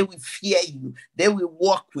that they will fear you. They will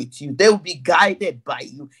walk with you. They will be guided by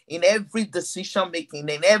you in every decision making,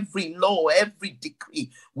 in every law, every decree.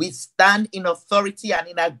 We stand in authority and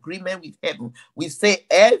in agreement with heaven. We say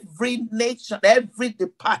every nation, every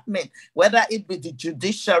department, whether it be the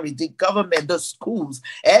judiciary, the government, the schools,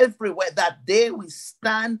 everywhere, that they will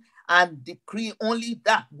stand and decree only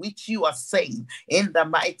that which you are saying in the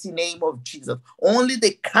mighty name of Jesus. Only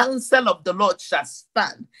the counsel of the Lord shall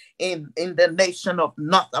stand in the nation of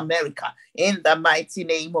North America in the mighty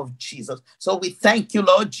name of Jesus. So we thank you,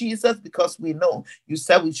 Lord Jesus, because we know you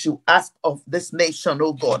said we should ask of this nation,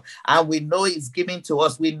 oh God, and we know it's given to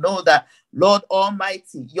us. We know that, Lord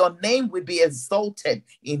Almighty, your name will be exalted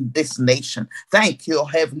in this nation. Thank you,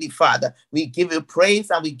 Heavenly Father. We give you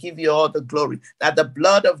praise and we give you all the glory, that the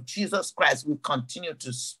blood of Jesus Christ will continue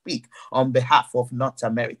to speak on behalf of North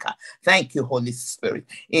America. Thank you, Holy Spirit.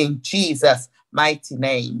 In Jesus' mighty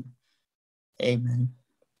name, amen.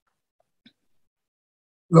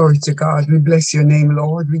 Glory to God. We bless your name,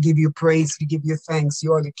 Lord. We give you praise. We give you thanks.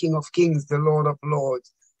 You are the King of Kings, the Lord of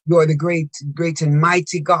Lords. You are the great and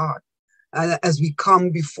mighty God. As we come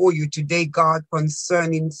before you today, God,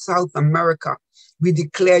 concerning South America, we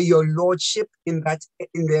declare your lordship in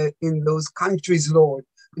those countries, Lord.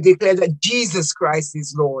 We declare that Jesus Christ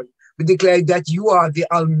is Lord. We declare that you are the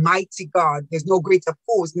Almighty God. There's no greater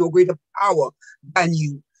force, no greater power than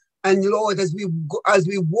you. And Lord, as we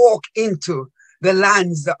walk into the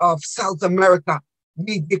lands of South America,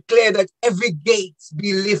 we declare that every gate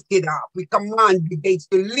be lifted up. We command the gates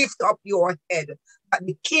to lift up your head, that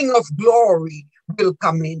the King of glory will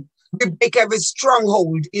come in. We break every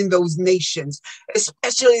stronghold in those nations,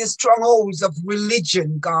 especially the strongholds of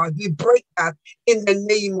religion, God. We break that in the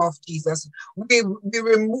name of Jesus. We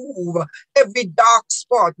remove every dark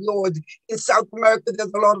spot, Lord. In South America,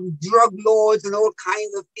 there's a lot of drug lords and all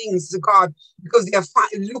kinds of things, God, because they're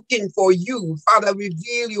looking for you. Father,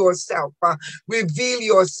 reveal yourself. Reveal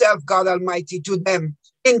yourself, God Almighty, to them.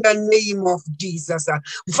 In the name of Jesus.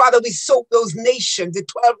 Father, we soak those nations, the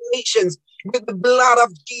 12 nations, with the blood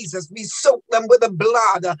of Jesus. We soak them with the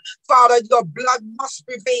blood. Father, your blood must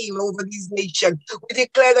prevail over these nations. We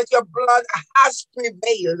declare that your blood has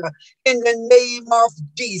prevailed in the name of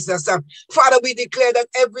Jesus. Father, we declare that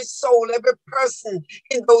every soul, every person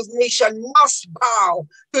in those nations must bow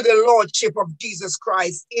to the Lordship of Jesus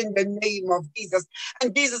Christ in the name of Jesus.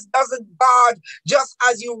 And Jesus doesn't, God, just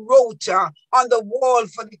as you wrote on the wall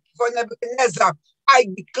for Nebuchadnezzar, I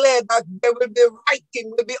declare that there will be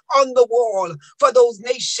writing will be on the wall for those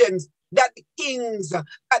nations, that the kings,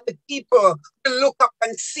 that the people will look up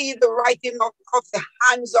and see the writing of the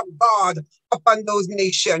hands of God upon those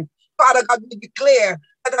nations. Father God, we declare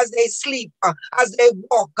that as they sleep, as they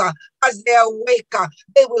walk, as they awake,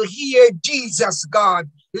 they will hear Jesus, God.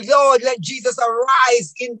 Lord, let Jesus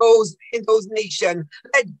arise in those nations.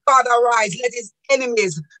 Let God arise. Let his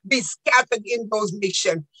enemies be scattered in those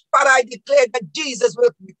nations. Father, I declare that Jesus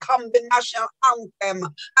will become the national anthem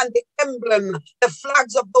and the emblem. The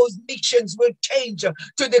flags of those nations will change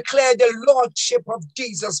to declare the Lordship of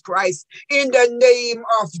Jesus Christ in the name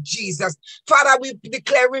of Jesus. Father, we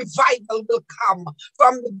declare revival will come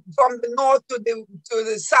from the north to the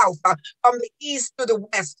south, from the east to the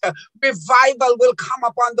west. Revival will come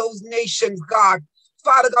upon those nations, God.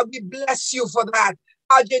 Father God, we bless you for that.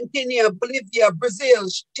 Argentina, Bolivia, Brazil,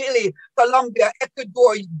 Chile, Colombia,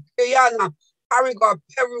 Ecuador, Guyana, Paraguay,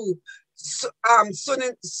 Peru, Suriname,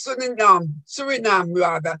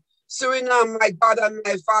 my God and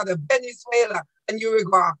my Father, Venezuela and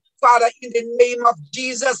Uruguay. Father, in the name of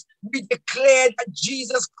Jesus, we declare that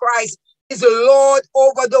Jesus Christ is Lord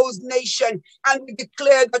over those nations, and we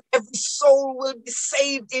declare that every soul will be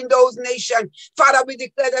saved in those nations. Father, we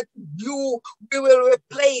declare that we will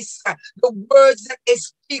replace the words that they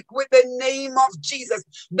speak with the name of Jesus,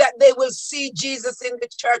 that they will see Jesus in the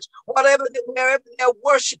church, wherever they're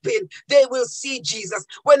worshiping, they will see Jesus.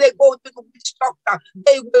 When they go to the witch doctor,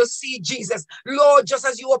 they will see Jesus. Lord, just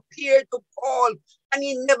as you appeared to Paul and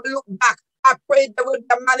he never looked back, I pray there will be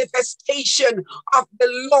a manifestation of the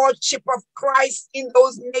Lordship of Christ in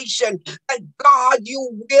those nations. That God,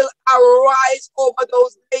 you will arise over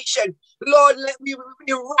those nations. Lord, let me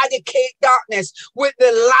eradicate darkness with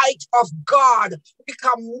the light of God. We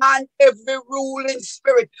command every ruling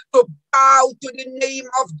spirit to bow to the name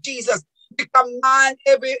of Jesus. We command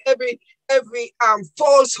every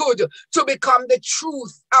falsehood to become the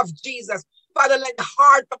truth of Jesus. Father, let the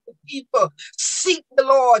heart of the people seek the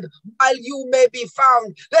Lord while you may be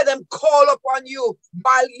found. Let them call upon you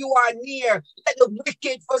while you are near. Let the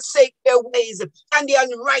wicked forsake their ways, and the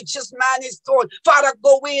unrighteous man is thrown. Father,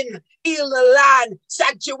 go in, heal the land,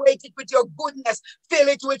 saturate it with your goodness, fill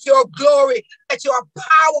it with your glory. Let your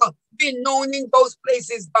power be known in those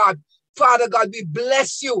places, God. Father God, we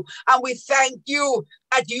bless you and we thank you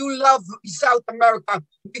that you love South America.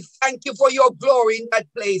 We thank you for your glory in that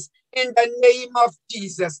place. In the name of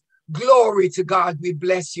Jesus, glory to God. We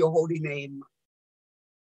bless your holy name.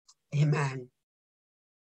 Amen.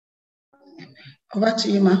 Over to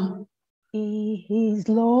you, Ma. He is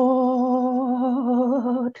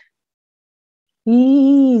Lord.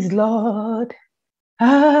 He is Lord.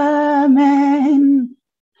 Amen.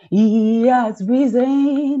 He has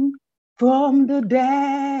risen from the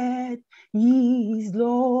dead. He is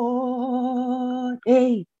Lord.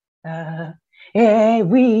 Hey,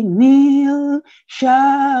 every knee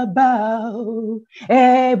shall bow,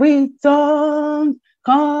 every tongue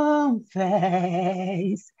confess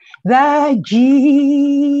that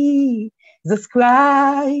Jesus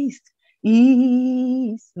Christ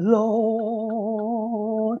is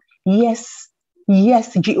Lord. Yes,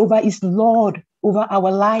 yes, Jehovah is Lord over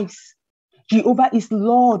our lives. Jehovah is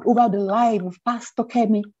Lord over the life of Pastor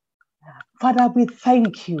Kemi. Father, we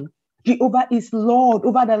thank you. Jehovah is Lord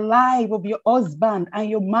over the life of your husband and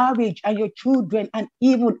your marriage and your children and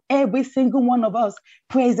even every single one of us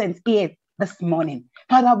present here this morning.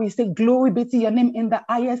 Father, we say glory be to your name in the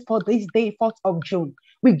highest for this day, 4th of June.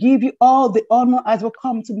 We give you all the honor as we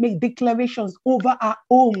come to make declarations over our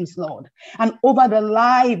homes, Lord, and over the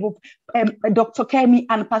life of Dr. Kemi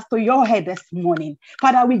and Pastor Yohead this morning.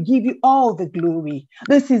 Father, we give you all the glory.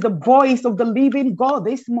 This is the voice of the living God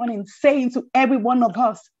this morning saying to every one of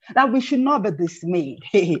us that we should not be dismayed.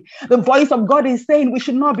 The voice of God is saying we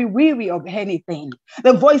should not be weary of anything.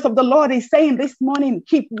 The voice of the Lord is saying this morning,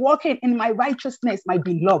 keep walking in my righteousness, my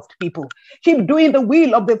beloved people. Keep doing the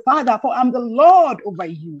will of the Father, for I'm the Lord over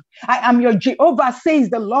you. I am your Jehovah, says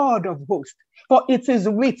the Lord of hosts. For it is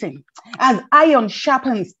written, as iron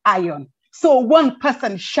sharpens iron, so one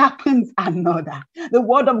person sharpens another. The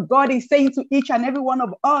word of God is saying to each and every one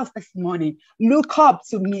of us this morning, look up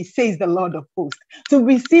to me, says the Lord of hosts, to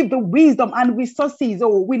receive the wisdom and resources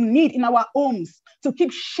we need in our homes to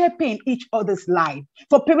keep shaping each other's life,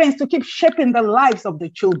 for parents to keep shaping the lives of the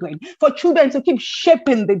children, for children to keep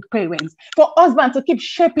shaping the parents, for husband to keep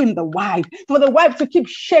shaping the wife, for the wife to keep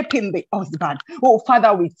shaping the husband. Oh,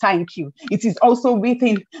 Father, we thank you. It is also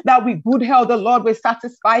written that with good health the Lord will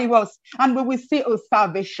satisfy us and we will see our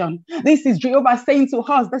salvation. This is Jehovah saying to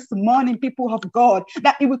us this morning, people of God,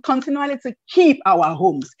 that He will continually to keep our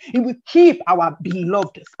homes. He will keep our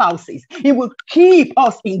beloved spouses. He will keep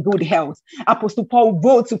us in good health. Apostle Paul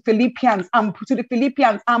wrote to Philippians and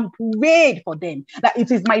prayed for them that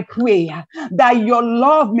it is my prayer that your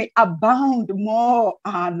love may abound more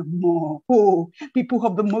and more. Oh, people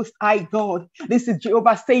of the Most High God, this is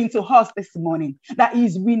Jehovah saying to us this morning that He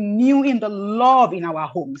is renewing the love in our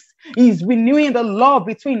homes. He is renewing the love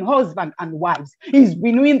between husband and wives. He is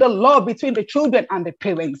renewing the love between the children and the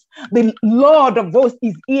parents. The Lord of hosts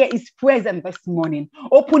is here, is present this morning.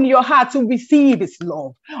 Open your heart to receive His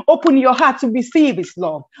love. Open your heart to receive His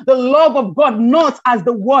love. The love of God, not as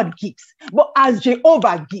the word gives, but as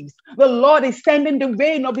Jehovah gives. The Lord is sending the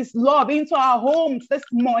rain of His love into our homes this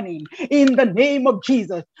morning in the name of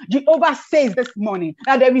Jesus. Jehovah says this morning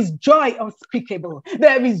that there is joy unspeakable.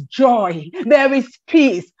 There is joy. There is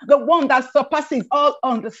peace. The one that surpasses all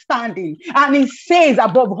understanding. And He says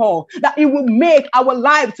above all that He will make our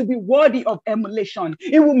lives to be worthy of emulation.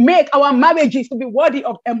 It will make our marriages to be worthy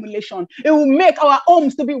of emulation. It will make our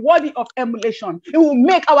homes to be worthy of emulation. It will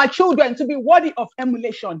make our children to be worthy of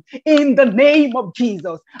emulation. In the name of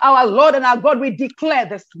Jesus, our Lord and our God, we declare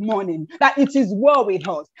this morning that it is well with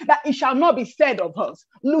us, that it shall not be said of us,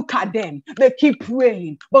 look at them, they keep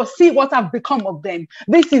praying, but see what have become of them.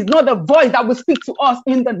 This is not the voice that will speak to us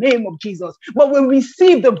in the name of Jesus, but we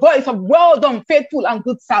receive the voice of well done, faithful and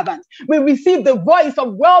good servant. We receive the voice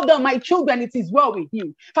of well done, my children, it is well with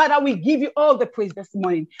you. Father, we give you all the praise this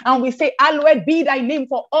morning, and we say, hallowed be thy name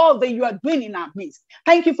for all that you are doing in our midst.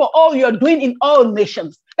 Thank you for all you are doing in all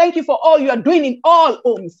nations. Thank you for all you are doing in all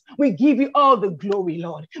homes. We give you all the glory,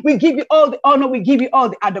 Lord. We give you all the honor. We give you all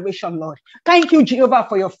the adoration, Lord. Thank you, Jehovah,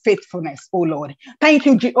 for your faithfulness, oh Lord. Thank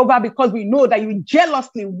you, Jehovah, because we know that you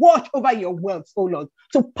jealously watch over your words, oh Lord,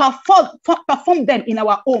 to perform them in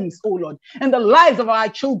our homes, oh Lord, in the lives of our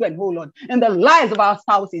children, oh Lord, in the lives of our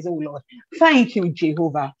spouses, oh Lord. Thank you,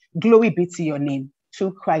 Jehovah. Glory be to your name,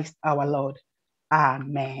 through Christ our Lord.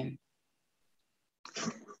 Amen.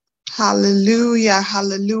 Hallelujah,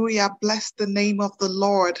 hallelujah. Bless the name of the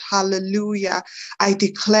Lord. Hallelujah. I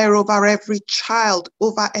declare over every child,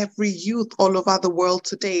 over every youth all over the world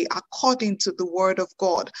today, according to the word of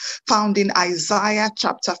God, found in Isaiah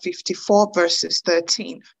chapter 54, verses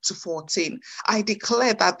 13 to 14. I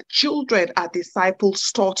declare that children are disciples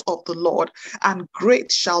taught of the Lord, and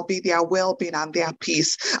great shall be their well-being and their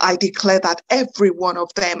peace. I declare that every one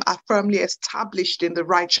of them are firmly established in the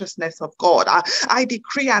righteousness of God. I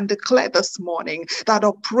decree and declare this morning that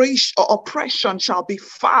oppression shall be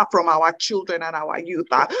far from our children and our youth.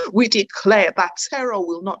 We declare that terror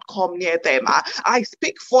will not come near them. I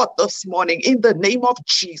speak forth this morning in the name of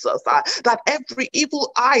Jesus that every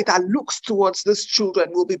evil eye that looks towards these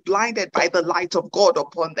children will be blinded by the light of God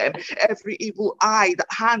upon them. Every evil eye, the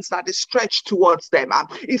hands that is stretched towards them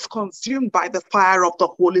is consumed by the fire of the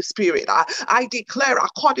Holy Spirit. I declare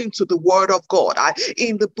according to the word of God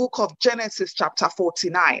in the book of Genesis chapter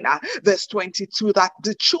 49, verse 22, that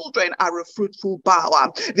the children are a fruitful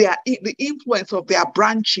bough. The influence of their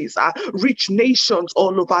branches reach nations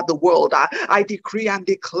all over the world. I decree and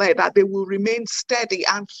declare that they will remain steady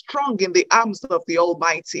and strong in the arms of the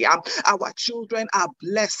Almighty. Our children are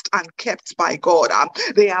blessed and kept by God.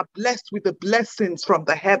 They are blessed with the blessings from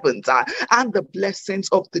the heavens and the blessings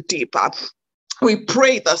of the deep. We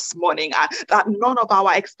pray this morning that none of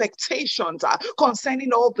our expectations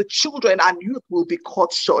concerning all the children and youth will be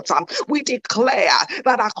cut short. We declare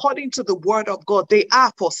that according to the word of God, they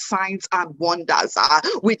are for signs and wonders.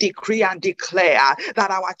 We decree and declare that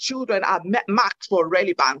our children are marked for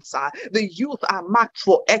relevance. The youth are marked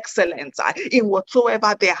for excellence in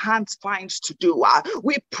whatsoever their hands finds to do.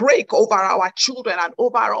 We pray over our children and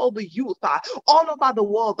over all the youth all over the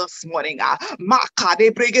world this morning.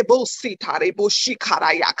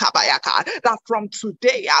 That from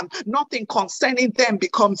today, nothing concerning them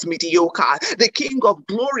becomes mediocre. The King of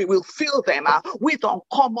Glory will fill them with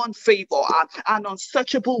uncommon favor and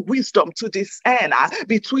unsearchable wisdom to discern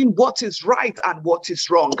between what is right and what is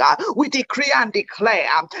wrong. We decree and declare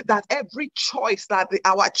that every choice that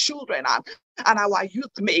our children and our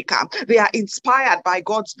youth make, they are inspired by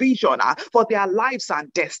God's vision for their lives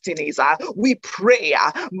and destinies. We pray,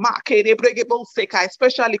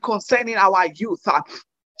 especially concerning our youth,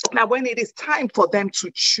 now, when it is time for them to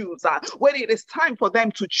choose, when it is time for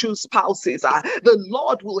them to choose spouses, the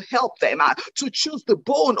Lord will help them to choose the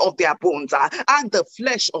bone of their bones and the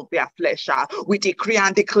flesh of their flesh. We decree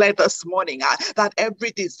and declare this morning that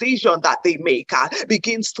every decision that they make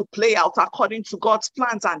begins to play out according to God's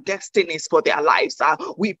plans and destinies for their lives.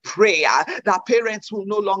 We pray that parents will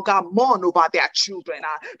no longer mourn over their children.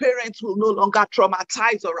 Parents will no longer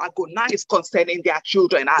traumatize or agonize concerning their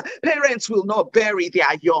children. Parents will not bury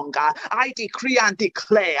their young. I decree and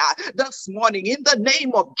declare this morning in the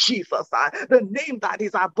name of Jesus, the name that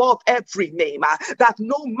is above every name, that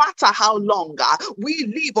no matter how long we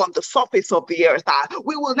live on the surface of the earth,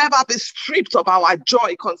 we will never be stripped of our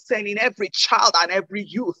joy concerning every child and every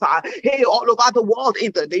youth all over the world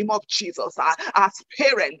in the name of Jesus. As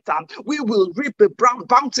parents, we will reap the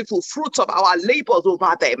bountiful fruits of our labors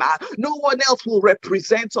over them. No one else will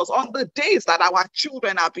represent us on the days that our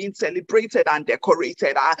children are being celebrated and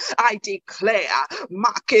decorated. I declare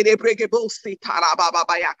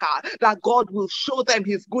that God will show them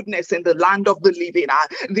his goodness in the land of the living.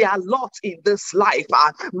 Their lot in this life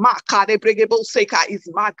is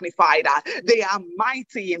magnified. They are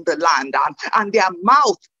mighty in the land, and their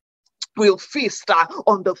mouth will feast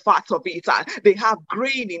on the fat of it. They have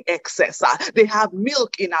grain in excess. They have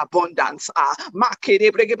milk in abundance.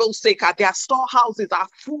 Their storehouses are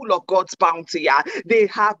full of God's bounty. They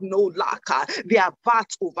have no lack. Their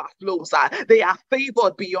vat overflows. They are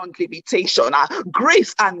favored beyond limitation.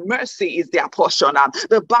 Grace and mercy is their portion.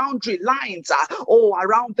 The boundary lines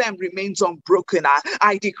around them remains unbroken.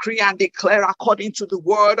 I decree and declare according to the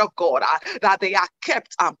word of God that they are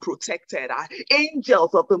kept and protected.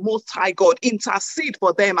 Angels of the Most High God intercede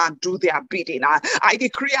for them and do their bidding. I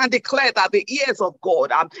decree and declare that the ears of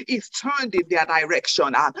God is turned in their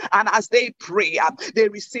direction, and as they pray, they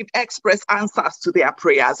receive express answers to their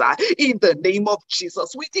prayers. In the name of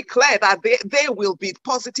Jesus, we declare that there will be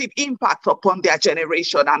positive impact upon their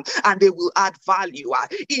generation, and they will add value.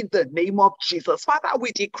 In the name of Jesus, Father,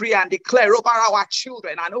 we decree and declare over our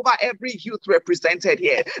children and over every youth represented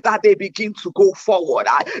here that they begin to go forward.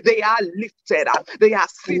 They are lifted. They are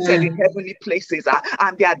seated in heavenly places,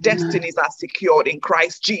 and their destinies are secured in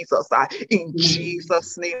Christ Jesus. In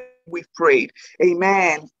Jesus' name we've prayed.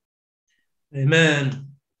 Amen. Amen.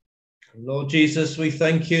 Lord Jesus, we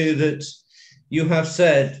thank you that you have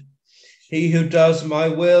said, he who does my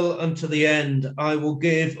will unto the end, I will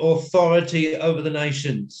give authority over the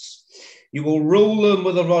nations. You will rule them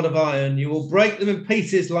with a rod of iron. You will break them in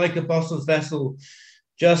pieces like a potter's vessel,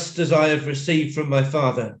 just as I have received from my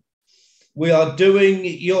Father. We are doing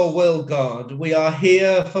your will, God. We are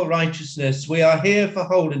here for righteousness. We are here for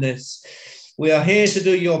holiness. We are here to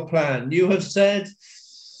do your plan. You have said,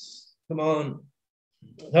 come on,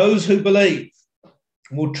 those who believe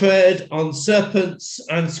will tread on serpents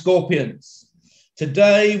and scorpions.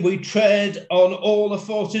 Today we tread on all the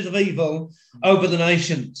forces of evil over the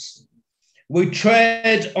nations. We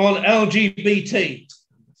tread on LGBT.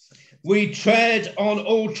 We tread on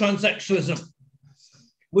all transsexualism.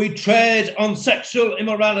 We tread on sexual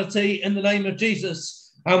immorality in the name of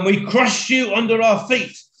Jesus, and we crush you under our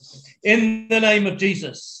feet in the name of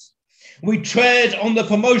Jesus. We tread on the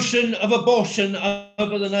promotion of abortion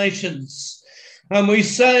over the nations, and we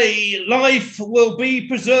say life will be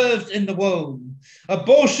preserved in the womb.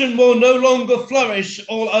 Abortion will no longer flourish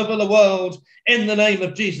all over the world in the name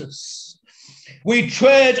of Jesus. We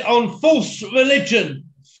tread on false religion.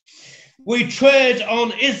 We tread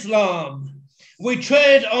on Islam. We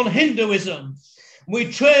tread on Hinduism.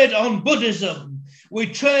 We tread on Buddhism. We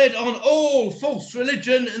tread on all false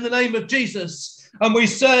religion in the name of Jesus. And we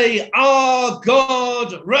say, our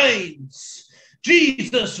God reigns.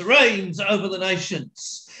 Jesus reigns over the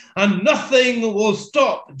nations. and nothing will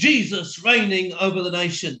stop Jesus reigning over the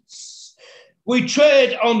nations. We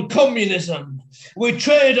tread on communism. We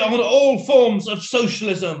tread on all forms of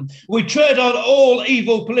socialism. We tread on all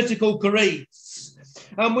evil political creeds.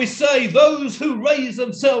 And we say those who raise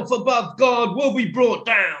themselves above God will be brought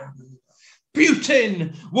down.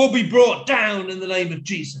 Putin will be brought down in the name of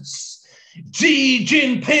Jesus. Xi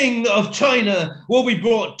Jinping of China will be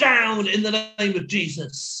brought down in the name of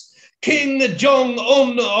Jesus. King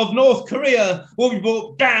Jong-un of North Korea will be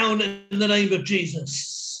brought down in the name of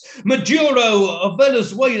Jesus. Maduro of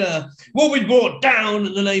Venezuela will be brought down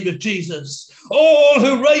in the name of Jesus. All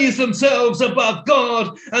who raise themselves above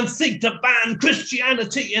God and seek to ban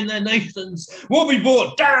Christianity in their nations will be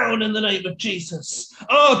brought down in the name of Jesus.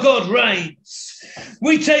 Our God reigns.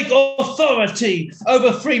 We take authority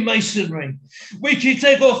over Freemasonry. We can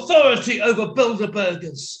take authority over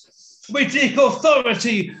Bilderbergers. We take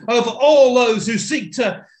authority over all those who seek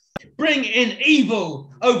to bring in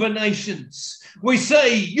evil over nations. We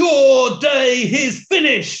say, your day is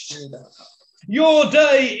finished. Your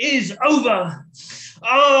day is over.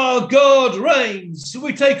 Our God reigns.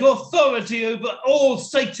 We take authority over all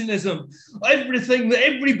Satanism,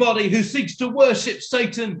 everybody who seeks to worship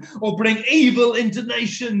Satan or bring evil into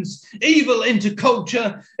nations, evil into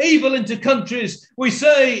culture, evil into countries. We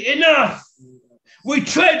say, enough. We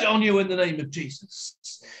tread on you in the name of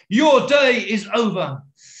Jesus. Your day is over.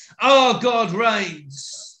 Our God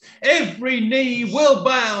reigns. Every knee will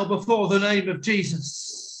bow before the name of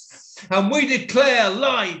Jesus. And we declare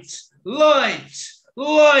light, light,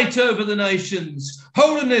 light over the nations.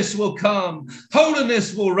 Holiness will come.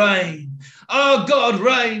 Holiness will reign. Our God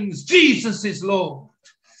reigns. Jesus is Lord.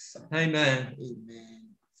 Amen. Amen.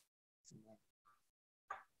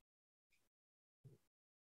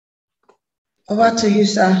 Over to you,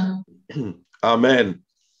 sir. Amen.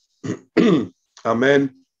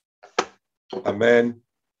 Amen. Amen.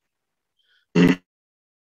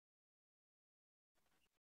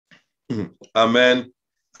 Amen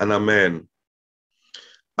and amen.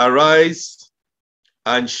 Arise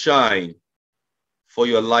and shine, for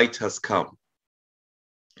your light has come,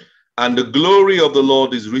 and the glory of the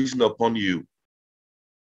Lord is risen upon you.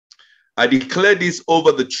 I declare this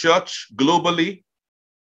over the church globally.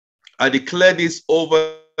 I declare this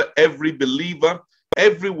over every believer,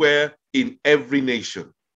 everywhere, in every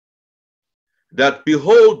nation. That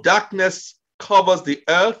behold, darkness covers the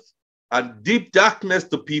earth, and deep darkness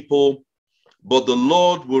the people, but the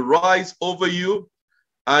Lord will rise over you,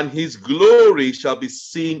 and his glory shall be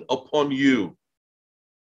seen upon you.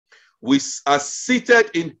 We are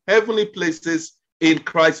seated in heavenly places in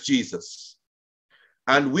Christ Jesus.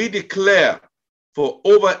 And we declare for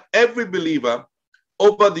over every believer,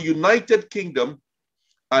 over the United Kingdom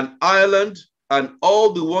and Ireland and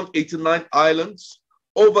all the 189 islands,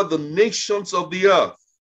 over the nations of the earth,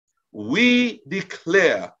 we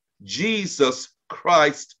declare Jesus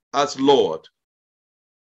Christ as Lord.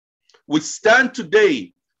 We stand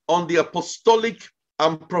today on the apostolic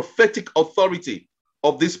and prophetic authority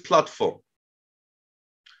of this platform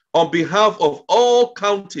on behalf of all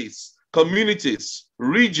counties, communities,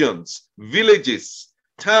 regions, villages,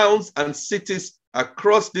 towns, and cities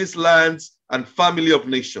across these lands and family of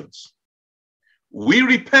nations. We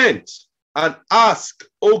repent and ask,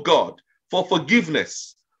 O God, for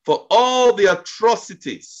forgiveness for all the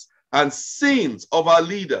atrocities and sins of our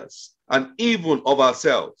leaders and even of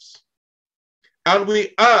ourselves. And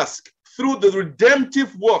we ask, through the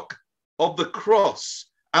redemptive work of the cross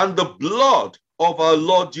and the blood of our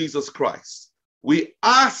Lord Jesus Christ, we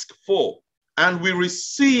ask for and we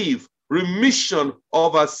receive remission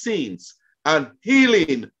of our sins and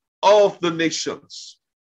healing of the nations.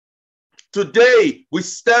 Today, we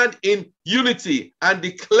stand in unity and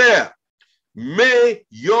declare, may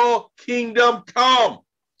your kingdom come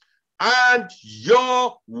and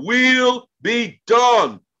your will be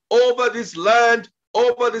done over this land,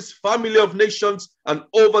 over this family of nations, and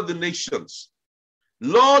over the nations.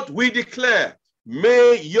 Lord, we declare,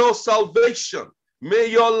 may your salvation, may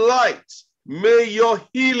your light, may your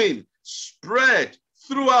healing spread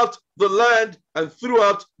throughout the land and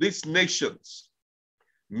throughout these nations.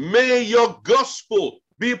 May your gospel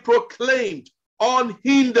be proclaimed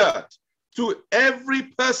unhindered to every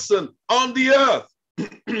person on the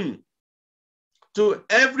earth, to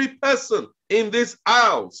every person in this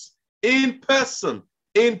house, in person,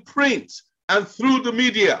 in print, and through the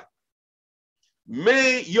media.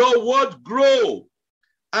 May your word grow,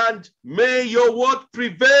 and may your word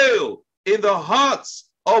prevail in the hearts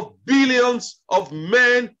of billions of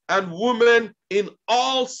men and women in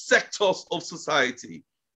all sectors of society.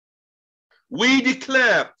 We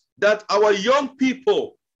declare that our young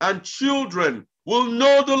people and children will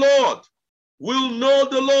know the Lord, will know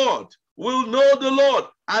the Lord, will know the Lord,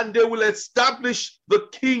 and they will establish the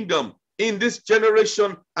kingdom in this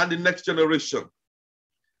generation and the next generation.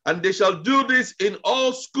 And they shall do this in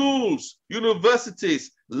all schools,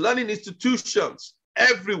 universities, learning institutions,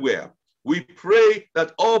 everywhere. We pray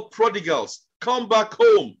that all prodigals come back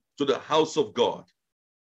home to the house of God.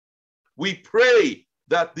 We pray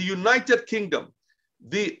that the United Kingdom,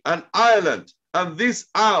 and Ireland, and these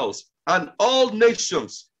isles, and all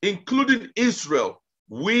nations, including Israel,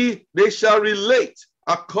 they shall relate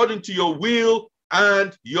according to your will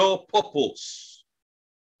and your purpose.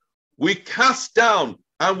 We cast down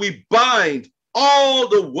and we bind all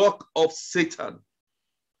the work of Satan.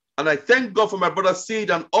 And I thank God for my brother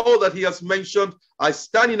Sid and all that he has mentioned. I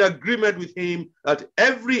stand in agreement with him that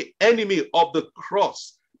every enemy of the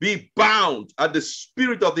cross be bound, and the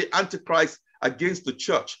spirit of the Antichrist against the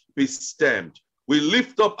church be stemmed. We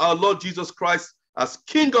lift up our Lord Jesus Christ as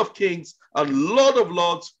King of Kings and Lord of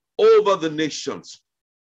Lords over the nations.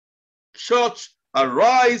 Church,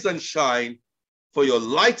 arise and shine, for your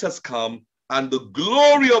light has come, and the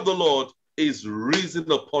glory of the Lord is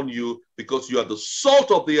risen upon you, because you are the salt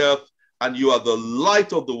of the earth and you are the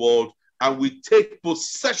light of the world, and we take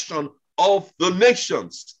possession of the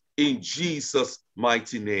nations in Jesus'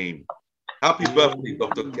 mighty name. Happy birthday,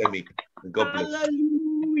 Dr. Kemi. God bless.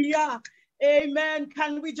 Hallelujah. Amen.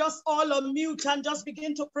 Can we just all unmute and just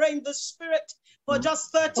begin to pray in the Spirit for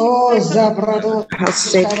just 30 seconds? Our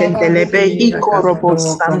Almighty God, we release your fire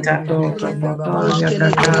this morning, God.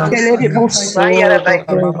 Let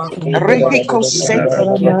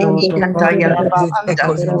the fire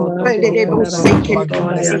of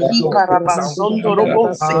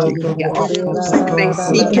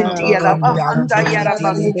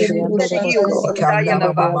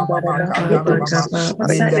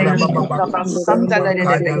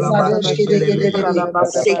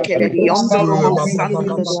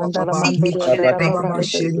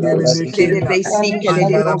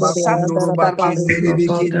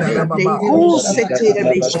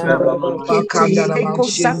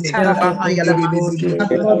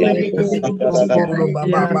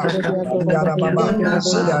begin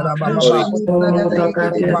to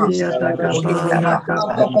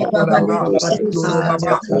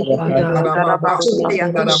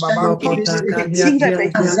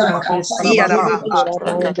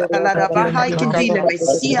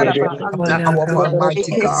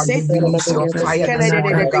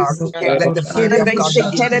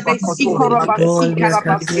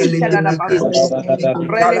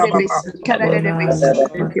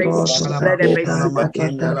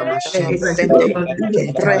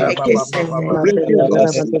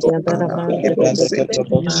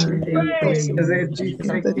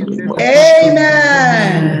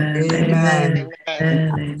Amen.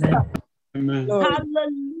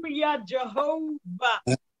 Hallelujah, Jehovah.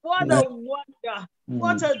 What a wonder.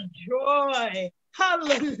 What a joy.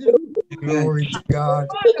 Hallelujah. Glory to God.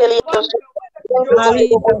 What a wonder. What a joy.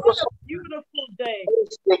 What a beautiful day.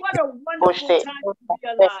 What a wonderful time to be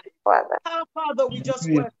alive. Our Father, we just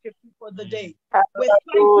worship you for the day. We thank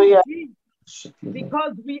you, Jesus,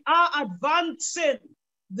 because we are advancing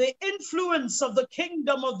the influence of the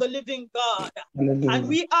kingdom of the living God. And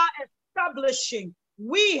we are establishing,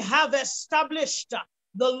 we have established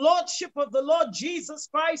the Lordship of the Lord Jesus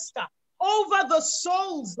Christ over the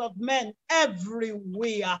souls of men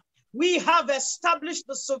everywhere. We have established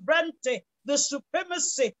the sovereignty, the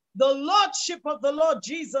supremacy, the Lordship of the Lord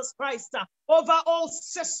Jesus Christ over all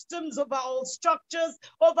systems, over all structures,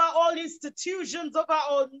 over all institutions, over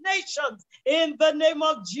all nations, in the name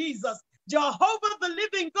of Jesus. Jehovah, the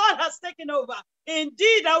living God, has taken over.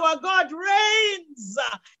 Indeed, our God reigns.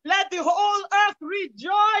 Let the whole earth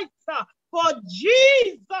rejoice, for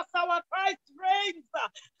Jesus, our Christ, reigns.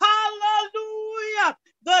 Hallelujah.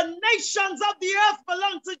 The nations of the earth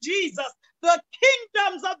belong to Jesus. The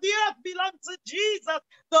kingdoms of the earth belong to Jesus.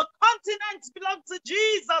 The continents belong to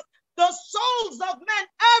Jesus. The souls of men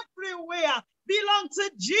everywhere belong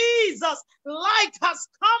to Jesus. Light has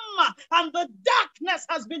come and the darkness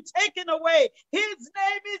has been taken away. His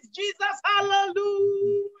name is Jesus. Hallelujah.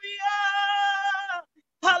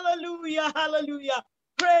 Hallelujah. Hallelujah.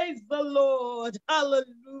 Praise the Lord.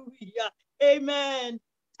 Hallelujah. Amen.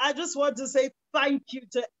 I just want to say thank you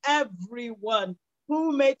to everyone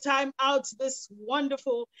who made time out this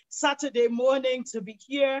wonderful Saturday morning to be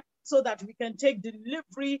here so that we can take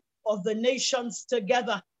delivery of the nations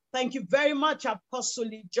together. Thank you very much, Apostle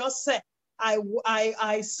Joseph.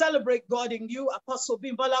 I celebrate God in you, Apostle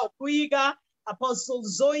Bimbola Okuiga, Apostle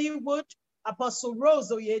Zoe Wood, Apostle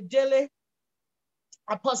Rose Oyedele,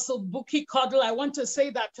 Apostle Buki Cottle, I want to say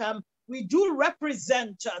that we do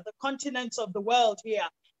represent the continents of the world here.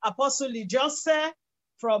 Apostle Lijose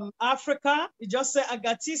from Africa, Lijose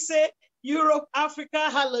Agatise, Europe, Africa,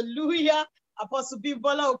 hallelujah. Apostle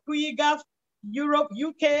Bimbola Okuyiga, Europe,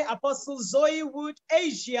 UK. Apostle Zoe Wood,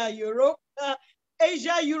 Asia, Europe.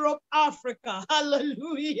 Asia, Europe, Africa,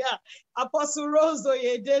 hallelujah. Apostle Rose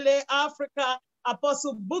Oyedele, Africa.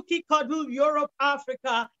 Apostle Buki Cottle, Europe,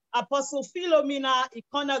 Africa. Apostle Philomena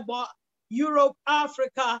Ikonagbo, Europe,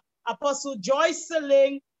 Africa. Apostle Joyce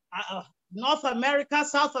Seling, North America,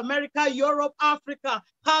 South America, Europe, Africa.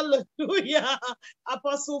 Hallelujah.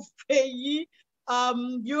 Apostle Feyi,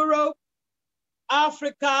 Europe,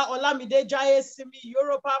 Africa. Olamide Jayesimi,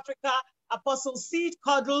 Europe, Africa. Apostle Seed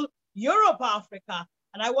Cottle, Europe, Africa.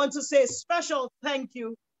 And I want to say a special thank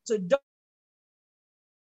you to Dr.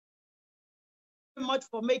 much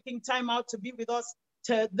for making time out to be with us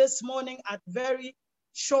this morning at very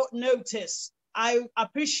short notice. I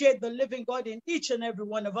appreciate the living God in each and every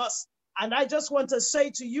one of us. And I just want to say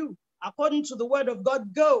to you, according to the word of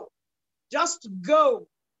God, go. Just go,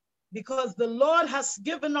 because the Lord has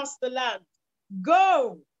given us the land.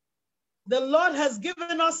 Go. The Lord has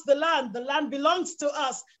given us the land. The land belongs to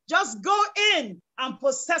us. Just go in and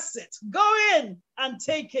possess it. Go in and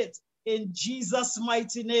take it. In Jesus'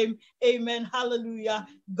 mighty name, amen. Hallelujah.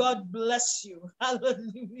 God bless you.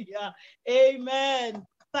 Hallelujah. Amen.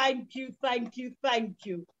 Thank you, thank you, thank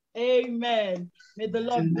you. Amen. May the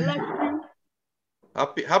Lord bless you.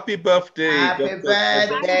 Happy birthday. Happy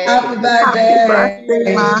birthday. Happy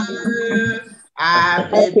birthday.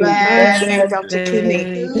 Happy birthday, Dr.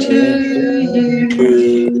 Kinney. To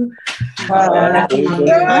you. Happy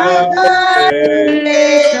birthday.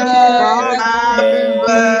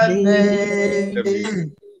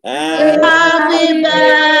 Happy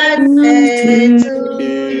birthday to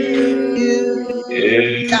you.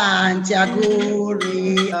 Tantiaguri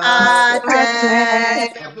ate,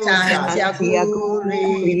 Tantiaguri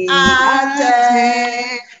ate,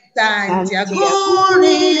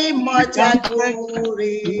 Tantiaguri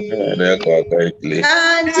mochaguri,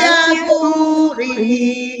 Tantiaguri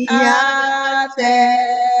ate.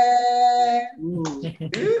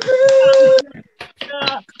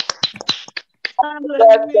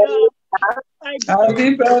 Hallelujah. Happy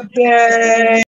birthday.